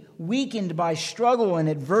be weakened by struggle and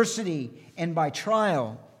adversity and by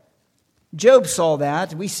trial. Job saw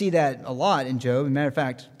that. We see that a lot in Job. As a matter of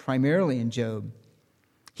fact, primarily in Job.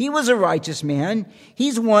 He was a righteous man.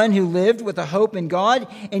 He's one who lived with a hope in God.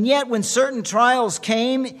 And yet when certain trials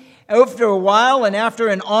came, after a while and after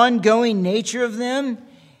an ongoing nature of them,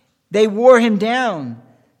 they wore him down.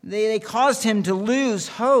 They caused him to lose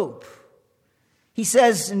hope. He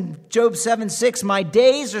says in Job 7:6, "My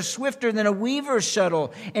days are swifter than a weaver's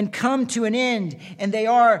shuttle and come to an end, and they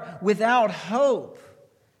are without hope."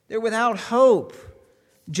 They're without hope.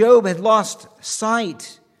 Job had lost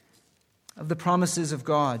sight of the promises of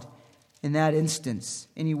God in that instance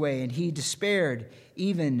anyway, and he despaired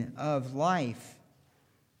even of life.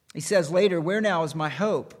 He says later, "Where now is my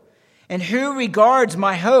hope? And who regards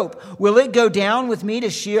my hope? Will it go down with me to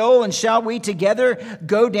Sheol, and shall we together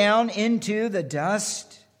go down into the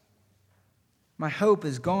dust?" My hope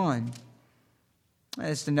is gone.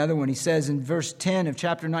 That's another one. He says in verse 10 of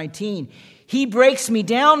chapter 19, "He breaks me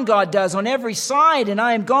down, God does, on every side, and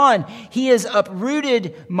I am gone. He has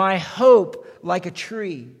uprooted my hope like a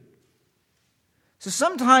tree." So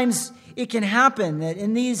sometimes it can happen that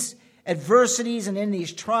in these adversities and in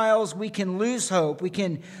these trials, we can lose hope. We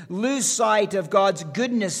can lose sight of God's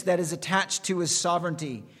goodness that is attached to his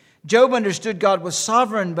sovereignty. Job understood God was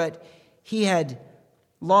sovereign, but he had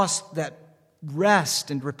lost that rest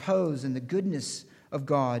and repose in the goodness of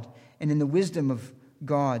God and in the wisdom of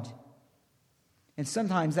God. And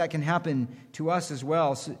sometimes that can happen to us as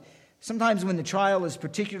well. So sometimes when the trial is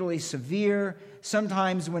particularly severe,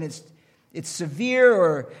 sometimes when it's severe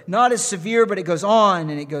or not as severe, but it goes on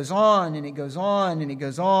and it goes on and it goes on and it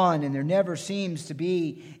goes on, and there never seems to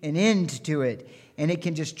be an end to it. And it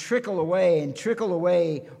can just trickle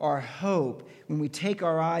away our hope when we take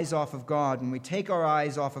our eyes off of God, when we take our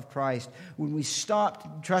eyes off of Christ, when we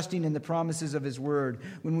stop trusting in the promises of his word,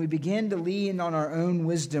 when we begin to lean on our own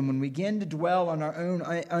wisdom, when we begin to dwell on our own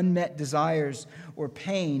unmet desires or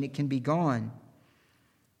pain, it can be gone.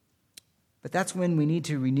 But that's when we need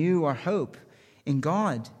to renew our hope in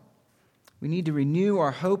God. We need to renew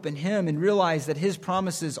our hope in him and realize that his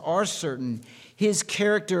promises are certain. His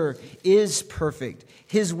character is perfect.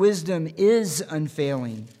 His wisdom is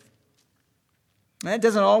unfailing. That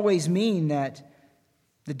doesn't always mean that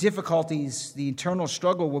the difficulties, the internal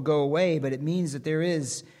struggle will go away, but it means that there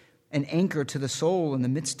is an anchor to the soul in the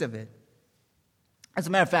midst of it. As a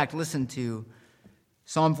matter of fact, listen to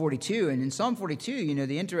Psalm 42. And in Psalm 42,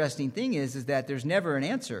 the interesting thing is that there's never an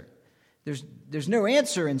answer. There's no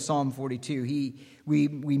answer in Psalm 42. We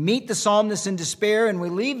meet the psalmist in despair and we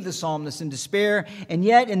leave the psalmist in despair. And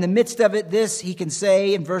yet in the midst of it, he can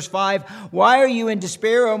say in verse 5, "Why are you in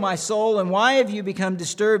despair, O my soul? And why have you become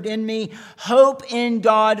disturbed in me? Hope in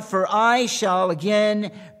God, for I shall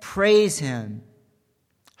again praise him."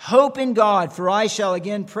 Hope in God, for I shall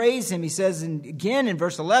again praise him. He says again in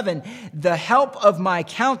verse 11, "The help of my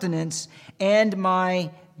countenance and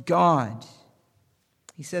my God."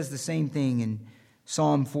 He says the same thing in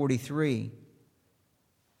Psalm 43.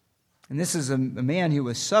 And this is a man who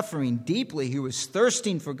was suffering deeply, who was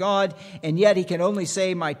thirsting for God, and yet he can only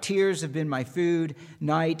say, "My tears have been my food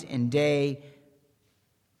night and day."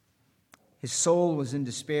 His soul was in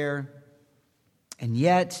despair, and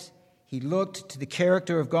yet he looked to the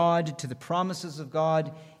character of God, to the promises of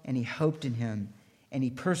God, and he hoped in him, and he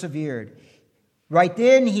persevered. Right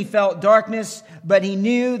then he felt darkness, but he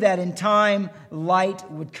knew that in time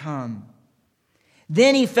light would come.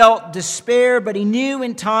 Then he felt despair, but he knew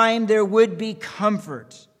in time there would be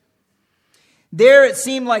comfort. There it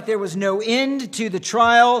seemed like there was no end to the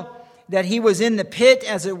trial, that he was in the pit,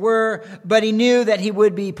 as it were, but he knew that he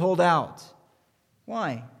would be pulled out.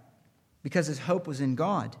 Why? Because his hope was in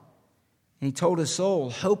God. And he told his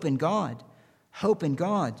soul, hope in God, hope in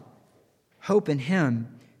God, hope in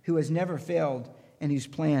him who has never failed and whose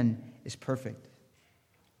plan is perfect.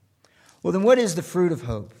 Well, then what is the fruit of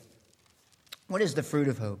hope? What is the fruit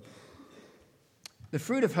of hope? The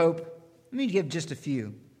fruit of hope, let me give just a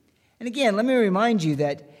few. And again, let me remind you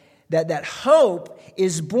that hope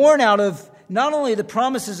is born out of not only the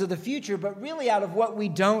promises of the future, but really out of what we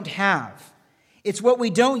don't have. It's what we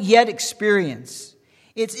don't yet experience.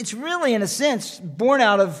 It's really, in a sense, born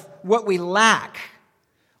out of what we lack,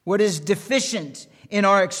 what is deficient in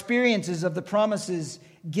our experiences of the promises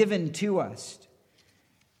given to us.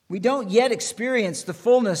 We don't yet experience the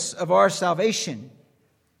fullness of our salvation.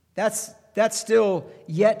 That's still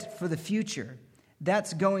yet for the future.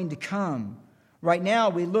 That's going to come. Right now,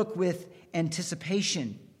 we look with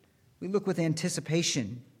anticipation. We look with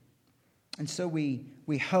anticipation. And so we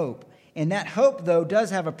hope. And that hope, though, does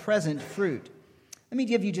have a present fruit. Let me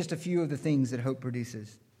give you just a few of the things that hope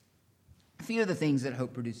produces. A few of the things that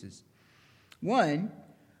hope produces. One,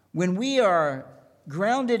 when we are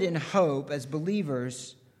grounded in hope as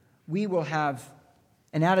believers, we will have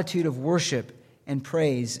an attitude of worship and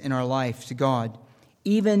praise in our life to God,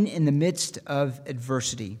 even in the midst of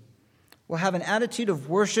adversity. We'll have an attitude of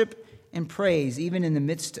worship and praise, even in the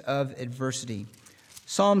midst of adversity.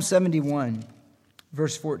 Psalm 71,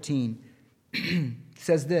 verse 14,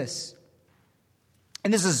 says this.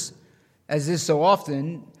 And this is, as is so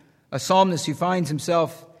often, a psalmist who finds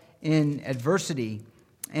himself in adversity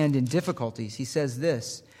and in difficulties. He says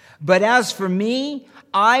this, "But as for me,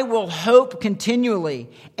 I will hope continually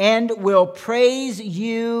and will praise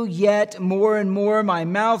you yet more and more. My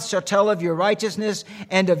mouth shall tell of your righteousness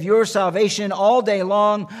and of your salvation all day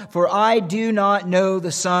long, for I do not know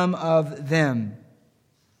the sum of them."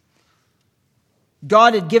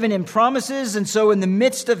 God had given him promises, and so in the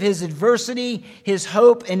midst of his adversity, his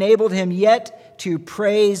hope enabled him yet to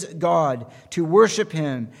praise God, to worship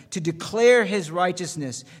him, to declare his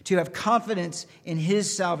righteousness, to have confidence in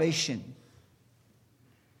his salvation.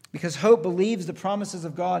 Because hope believes the promises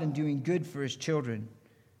of God in doing good for his children.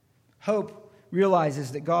 Hope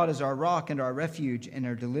realizes that God is our rock and our refuge and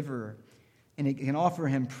our deliverer, and it can offer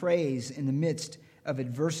him praise in the midst of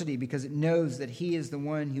adversity because it knows that he is the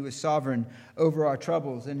one who is sovereign over our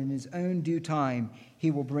troubles, and in his own due time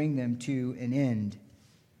he will bring them to an end.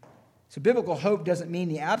 So biblical hope doesn't mean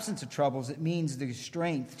the absence of troubles, it means the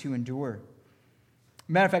strength to endure.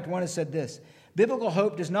 Matter of fact, one has said this: biblical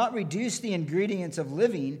hope does not reduce the ingredients of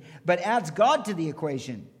living, but adds God to the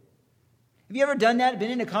equation. Have you ever done that?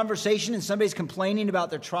 Been in a conversation and somebody's complaining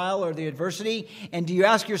about their trial or the adversity, and do you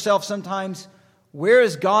ask yourself sometimes, where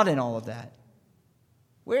is God in all of that?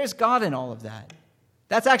 Where is God in all of that?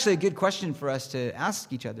 That's actually a good question for us to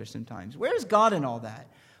ask each other sometimes. Where is God in all that?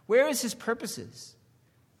 Where is his purposes?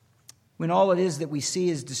 When all it is that we see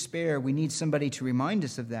is despair, we need somebody to remind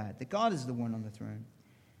us of that God is the one on the throne.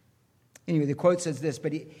 Anyway, the quote says this,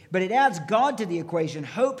 but it adds God to the equation.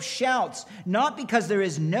 Hope shouts, not because there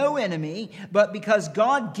is no enemy, but because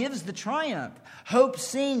God gives the triumph. Hope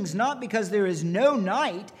sings, not because there is no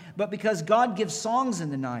night, but because God gives songs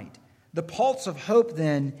in the night. The pulse of hope,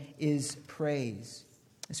 then, is praise.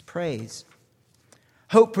 It's praise.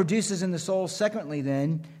 Hope produces in the soul, secondly,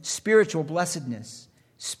 then, spiritual blessedness.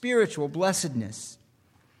 Spiritual blessedness.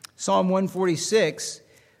 Psalm 146,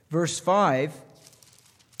 verse 5,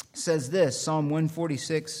 says this. Psalm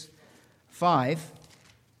 146, 5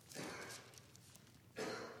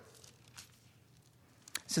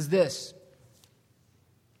 says this: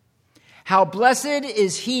 "How blessed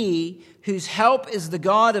is he whose help is the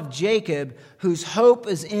God of Jacob, whose hope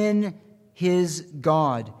is in his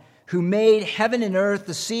God, who made heaven and earth,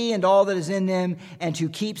 the sea and all that is in them, and who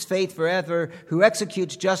keeps faith forever, who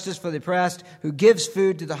executes justice for the oppressed, who gives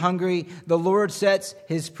food to the hungry. The Lord sets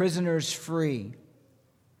his prisoners free."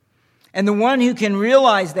 And the one who can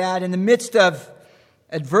realize that in the midst of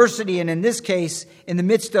adversity, and in this case, in the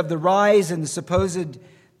midst of the rise and the supposed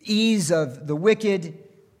ease of the wicked,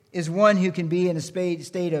 is one who can be in a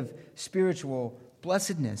state of spiritual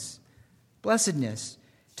blessedness. Blessedness.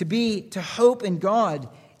 To hope in God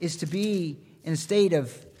is to be in a state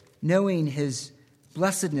of knowing His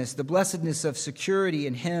blessedness, the blessedness of security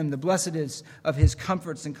in Him, the blessedness of His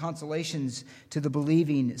comforts and consolations to the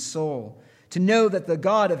believing soul. To know that the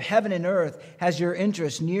God of heaven and earth has your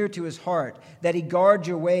interests near to His heart, that He guards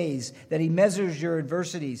your ways, that He measures your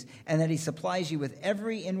adversities, and that He supplies you with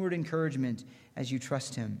every inward encouragement as you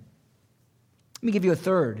trust Him. Let me give you a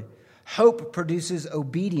third. Hope produces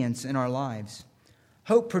obedience in our lives.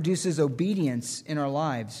 Hope produces obedience in our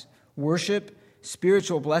lives. Worship,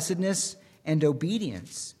 spiritual blessedness, and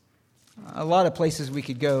obedience. A lot of places we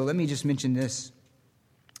could go. Let me just mention this.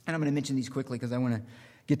 And I'm going to mention these quickly because I want to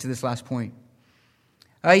get to this last point.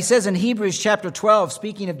 He says in Hebrews chapter 12,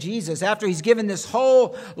 speaking of Jesus, after He's given this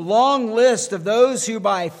whole long list of those who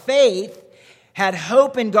by faith had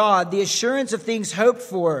hope in God, the assurance of things hoped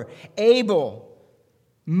for, Abel,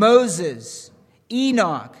 Moses,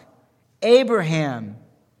 Enoch, Abraham,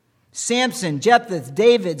 Samson, Jephthah,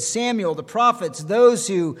 David, Samuel, the prophets, those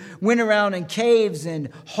who went around in caves and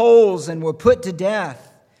holes and were put to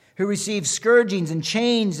death, who received scourgings and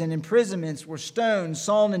chains and imprisonments, were stoned,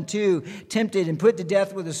 sawn in two, tempted and put to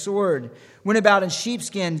death with a sword, went about in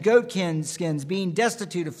sheepskins, goatskins, being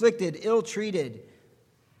destitute, afflicted, ill-treated.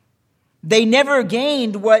 They never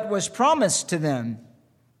gained what was promised to them.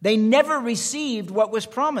 They never received what was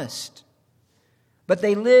promised. But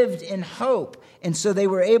they lived in hope, and so they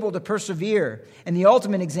were able to persevere. And the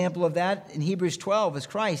ultimate example of that in Hebrews 12 is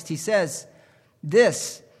Christ. He says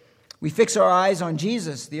this, we fix our eyes on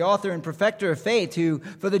Jesus, the author and perfecter of faith, who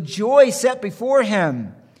for the joy set before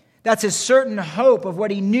Him, that's His certain hope of what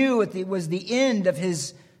He knew was the end of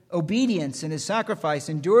His obedience and His sacrifice,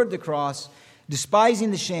 endured the cross, despising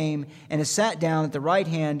the shame, and has sat down at the right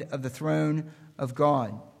hand of the throne of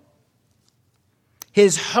God.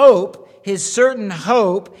 His hope, His certain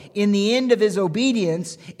hope in the end of His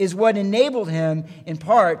obedience is what enabled Him in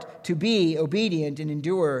part to be obedient and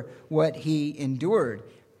endure what He endured.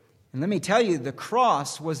 And let me tell you, the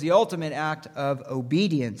cross was the ultimate act of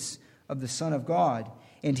obedience of the Son of God.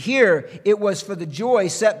 And here it was for the joy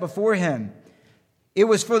set before Him. It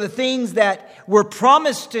was for the things that were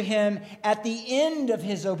promised to Him at the end of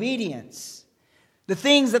His obedience. The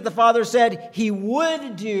things that the Father said He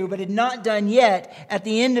would do but had not done yet at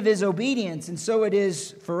the end of His obedience. And so it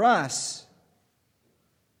is for us.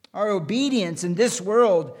 Our obedience in this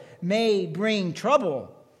world may bring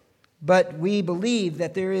trouble, but we believe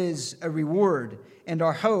that there is a reward, and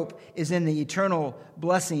our hope is in the eternal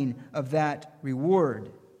blessing of that reward.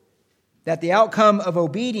 That the outcome of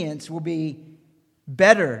obedience will be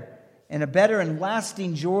better, and a better and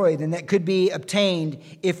lasting joy than that could be obtained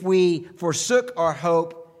if we forsook our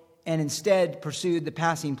hope and instead pursued the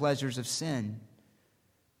passing pleasures of sin,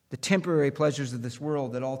 the temporary pleasures of this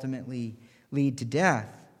world that ultimately lead to death.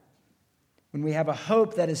 When we have a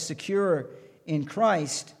hope that is secure in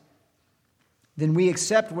Christ, then we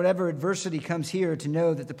accept whatever adversity comes here to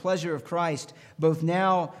know that the pleasure of Christ, both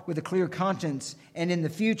now with a clear conscience and in the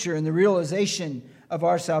future in the realization of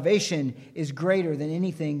our salvation, is greater than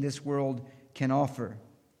anything this world can offer.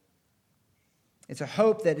 It's a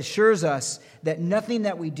hope that assures us that nothing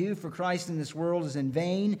that we do for Christ in this world is in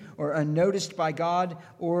vain or unnoticed by God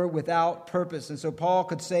or without purpose. And so Paul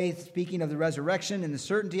could say, speaking of the resurrection and the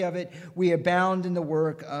certainty of it, we abound in the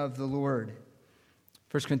work of the Lord.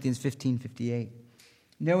 1 Corinthians 15:58.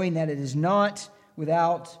 Knowing that it is not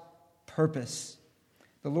without purpose.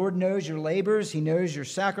 The Lord knows your labors. He knows your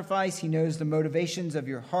sacrifice. He knows the motivations of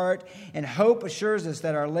your heart. And hope assures us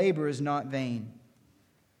that our labor is not vain.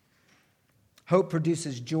 Hope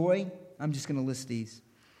produces joy. I'm just going to list these.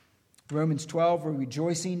 Romans 12, we're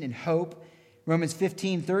rejoicing in hope. Romans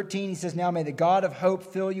 15:13, he says, now may the God of hope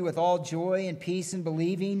fill you with all joy and peace in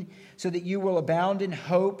believing, so that you will abound in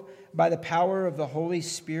hope by the power of the Holy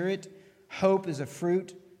Spirit. Hope is a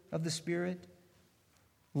fruit of the Spirit.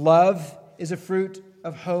 Love is a fruit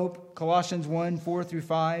of hope. Colossians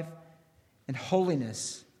 1:4-5. And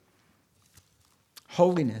holiness.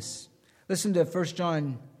 Holiness. Listen to 1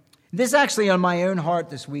 John. This actually on my own heart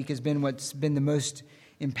this week has been what's been the most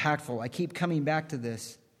impactful. I keep coming back to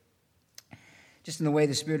this. Just in the way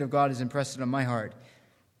the Spirit of God has impressed it on my heart.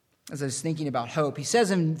 As I was thinking about hope. He says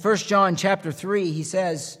in 1 John chapter 3, he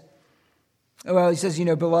says,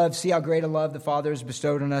 beloved, see how great a love the Father has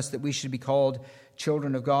bestowed on us that we should be called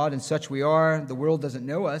children of God, and such we are. The world doesn't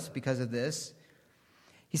know us because of this.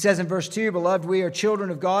 He says in verse 2, beloved, we are children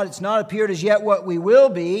of God. It's not appeared as yet what we will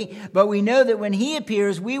be, but we know that when He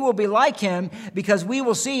appears, we will be like Him because we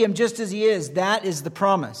will see Him just as He is. That is the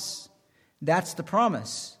promise. That's the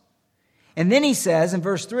promise. And then he says in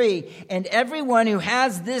verse 3, and everyone who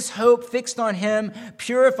has this hope fixed on him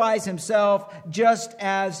purifies himself just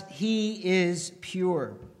as he is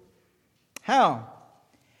pure. How?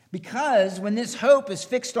 Because when this hope is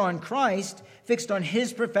fixed on Christ, fixed on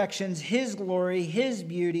his perfections, his glory, his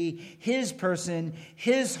beauty, his person,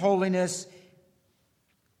 his holiness,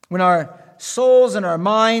 when our souls and our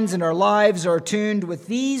minds and our lives are tuned with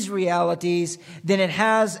these realities, then it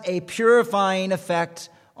has a purifying effect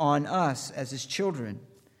on us as his children.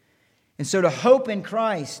 And so to hope in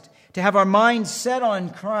Christ, to have our minds set on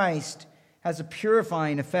Christ, has a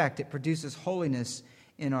purifying effect. It produces holiness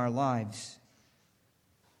in our lives.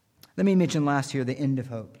 Let me mention last here the end of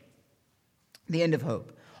hope. The end of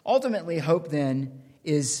hope. Ultimately, hope then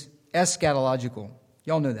is eschatological.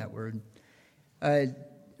 Y'all know that word.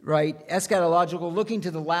 Right? Eschatological, looking to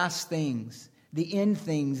the last things, the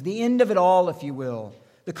end of it all, if you will.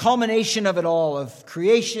 The culmination of it all, of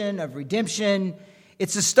creation, of redemption.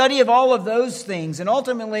 It's a study of all of those things. And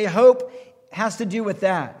ultimately, hope has to do with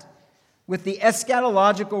that. With the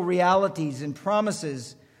eschatological realities and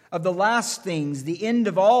promises of the last things, the end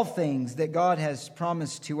of all things that God has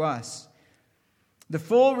promised to us. The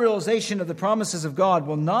full realization of the promises of God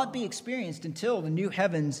will not be experienced until the new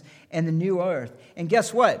heavens and the new earth. And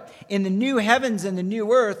guess what? In the new heavens and the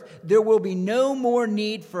new earth, there will be no more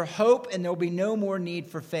need for hope and there will be no more need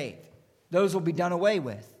for faith. Those will be done away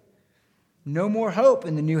with. No more hope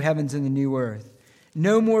in the new heavens and the new earth.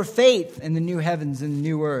 No more faith in the new heavens and the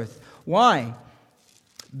new earth. Why?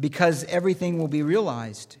 Because everything will be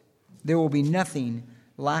realized. There will be nothing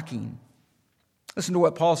lacking. Listen to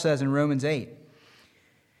what Paul says in Romans 8.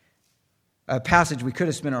 A passage we could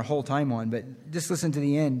have spent our whole time on, but just listen to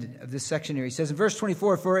the end of this section here. He says in verse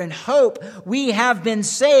 24, for in hope we have been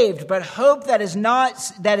saved, but hope that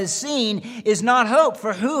is seen is not hope.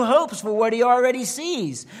 For who hopes for what he already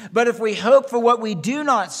sees? But if we hope for what we do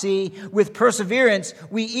not see, with perseverance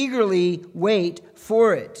we eagerly wait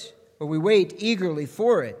for it. Or we wait eagerly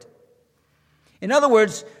for it. In other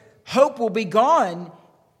words, hope will be gone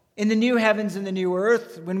in the new heavens and the new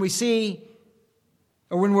earth when we see,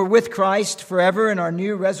 or when we're with Christ forever in our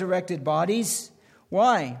new resurrected bodies.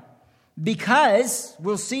 Why? Because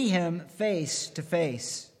we'll see him face to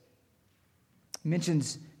face. He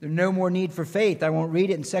mentions there's no more need for faith. I won't read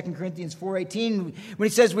it in 2 Corinthians 4:18 when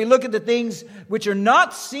he says we look at the things which are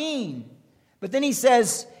not seen. But then he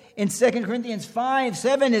says in 2 Corinthians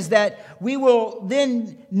 5:7 is that we will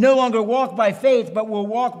then no longer walk by faith, but we'll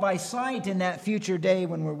walk by sight in that future day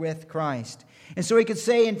when we're with Christ. And so he could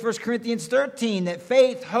say in 1 Corinthians 13 that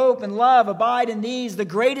faith, hope, and love abide in these. The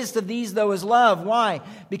greatest of these, though, is love. Why?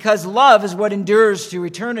 Because love is what endures to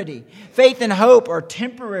eternity. Faith and hope are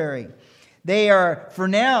temporary. They are for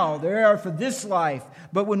now. They are for this life.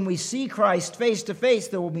 But when we see Christ face to face,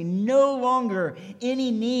 there will be no longer any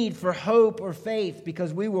need for hope or faith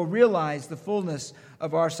because we will realize the fullness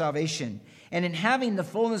of our salvation. And in having the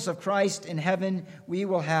fullness of Christ in heaven, we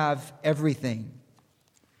will have everything.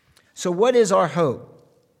 So what is our hope?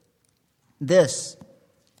 This.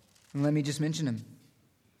 And let me just mention them.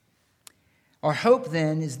 Our hope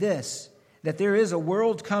then is this, that there is a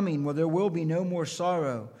world coming where there will be no more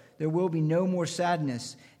sorrow, there will be no more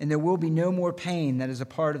sadness, and there will be no more pain that is a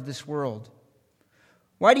part of this world.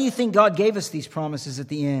 Why do you think God gave us these promises at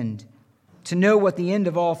the end? To know what the end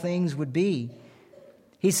of all things would be.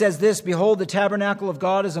 He says this, behold, the tabernacle of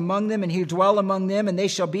God is among them, and he'll dwell among them, and they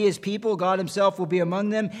shall be his people. God himself will be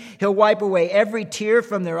among them. He'll wipe away every tear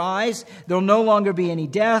from their eyes. There will no longer be any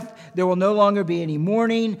death. There will no longer be any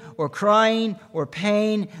mourning or crying or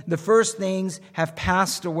pain. The first things have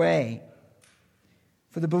passed away.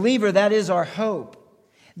 For the believer, that is our hope.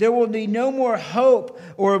 There will be no more hope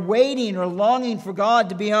or waiting or longing for God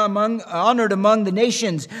to be honored among the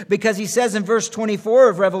nations, because he says in verse 24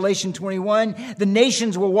 of Revelation 21, the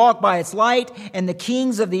nations will walk by its light, and the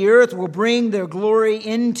kings of the earth will bring their glory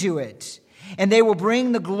into it. And they will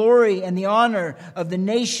bring the glory and the honor of the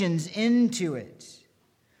nations into it.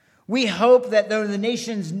 We hope that though the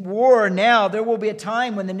nations war now, there will be a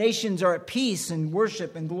time when the nations are at peace and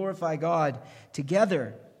worship and glorify God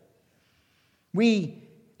together.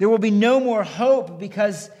 There will be no more hope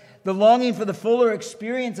because the longing for the fuller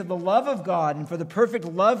experience of the love of God and for the perfect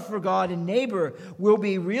love for God and neighbor will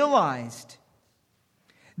be realized.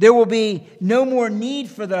 There will be no more need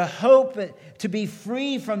for the hope to be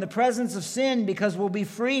free from the presence of sin because we'll be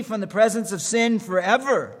free from the presence of sin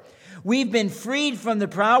forever. We've been freed from the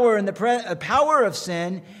power and the power of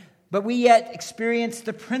sin But we yet experience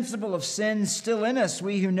the principle of sin still in us,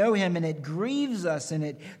 we who know him, and it grieves us, and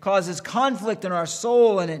it causes conflict in our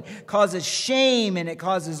soul, and it causes shame, and it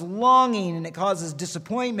causes longing, and it causes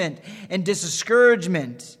disappointment and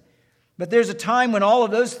discouragement. But there's a time when all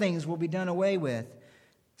of those things will be done away with.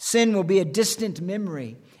 Sin will be a distant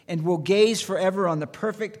memory, and we'll gaze forever on the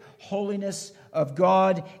perfect holiness of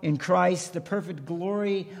God in Christ, the perfect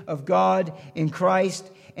glory of God in Christ,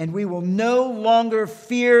 and we will no longer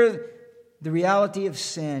fear the reality of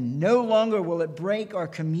sin. No longer will it break our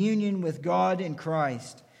communion with God in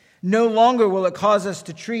Christ. No longer will it cause us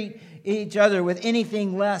to treat each other with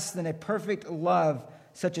anything less than a perfect love,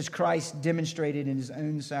 such as Christ demonstrated in his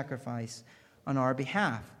own sacrifice on our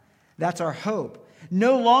behalf. That's our hope.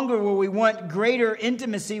 No longer will we want greater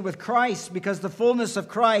intimacy with Christ, because the fullness of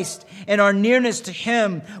Christ and our nearness to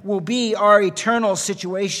him will be our eternal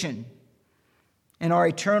situation and our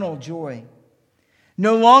eternal joy.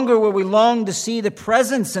 No longer will we long to see the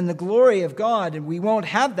presence and the glory of God, and we won't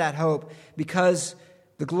have that hope because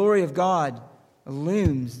the glory of God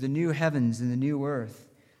illumes the new heavens and the new earth,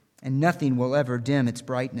 and nothing will ever dim its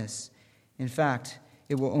brightness. In fact,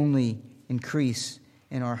 it will only increase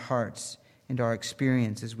in our hearts and our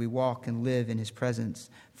experience as we walk and live in his presence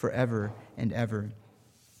forever and ever.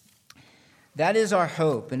 That is our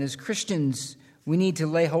hope, and as Christians, we need to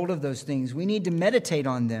lay hold of those things. We need to meditate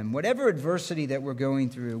on them. Whatever adversity that we're going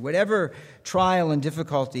through, whatever trial and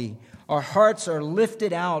difficulty, our hearts are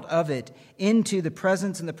lifted out of it into the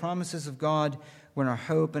presence and the promises of God when our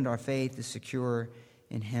hope and our faith is secure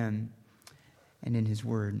in him and in his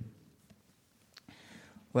word.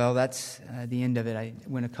 Well, that's the end of it. I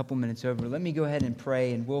went a couple minutes over. Let me go ahead and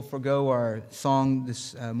pray, and we'll forego our song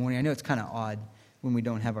this morning. I know it's kind of odd when we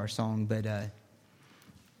don't have our song, but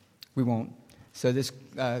we won't. So this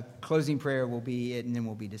closing prayer will be it, and then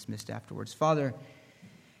we'll be dismissed afterwards. Father,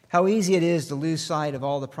 how easy it is to lose sight of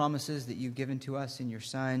all the promises that you've given to us in your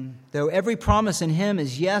Son. Though every promise in him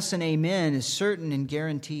is yes and amen, is certain and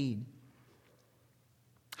guaranteed.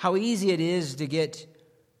 How easy it is to get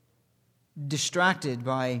distracted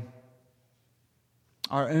by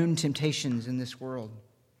our own temptations in this world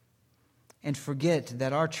and forget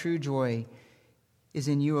that our true joy is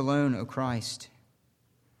in you alone, O Christ.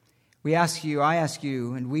 I ask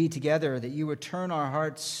you, and we together, that you would turn our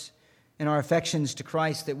hearts and our affections to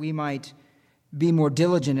Christ, that we might be more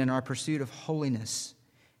diligent in our pursuit of holiness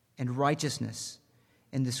and righteousness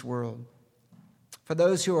in this world. For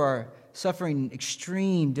those who are suffering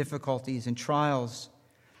extreme difficulties and trials,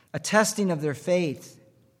 a testing of their faith,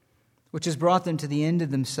 which has brought them to the end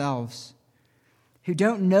of themselves, who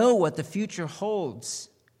don't know what the future holds,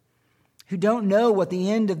 who don't know what the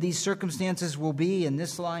end of these circumstances will be in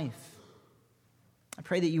this life, I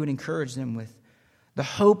pray that you would encourage them with the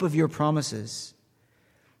hope of your promises,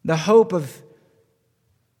 the hope of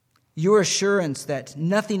your assurance that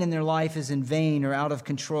nothing in their life is in vain or out of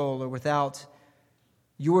control or without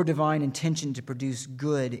your divine intention to produce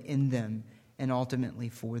good in them and ultimately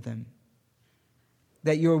for them.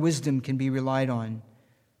 That your wisdom can be relied on,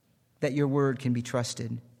 that your word can be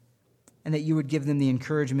trusted, and that you would give them the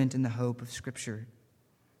encouragement and the hope of Scripture.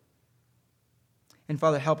 And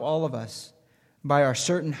Father, help all of us, by our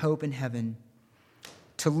certain hope in heaven,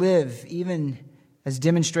 to live even as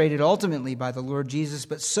demonstrated ultimately by the Lord Jesus,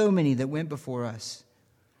 but so many that went before us,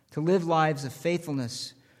 to live lives of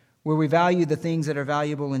faithfulness where we value the things that are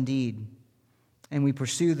valuable indeed, and we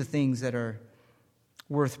pursue the things that are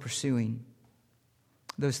worth pursuing,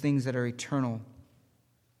 those things that are eternal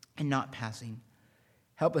and not passing.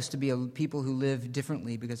 Help us to be a people who live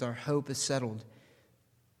differently, because our hope is settled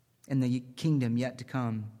in the kingdom yet to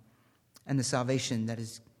come and the salvation that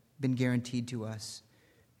has been guaranteed to us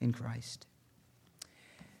in Christ.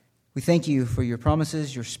 We thank you for your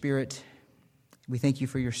promises, your Spirit. We thank you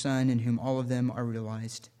for your Son, in whom all of them are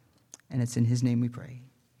realized. And it's in his name we pray.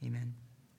 Amen.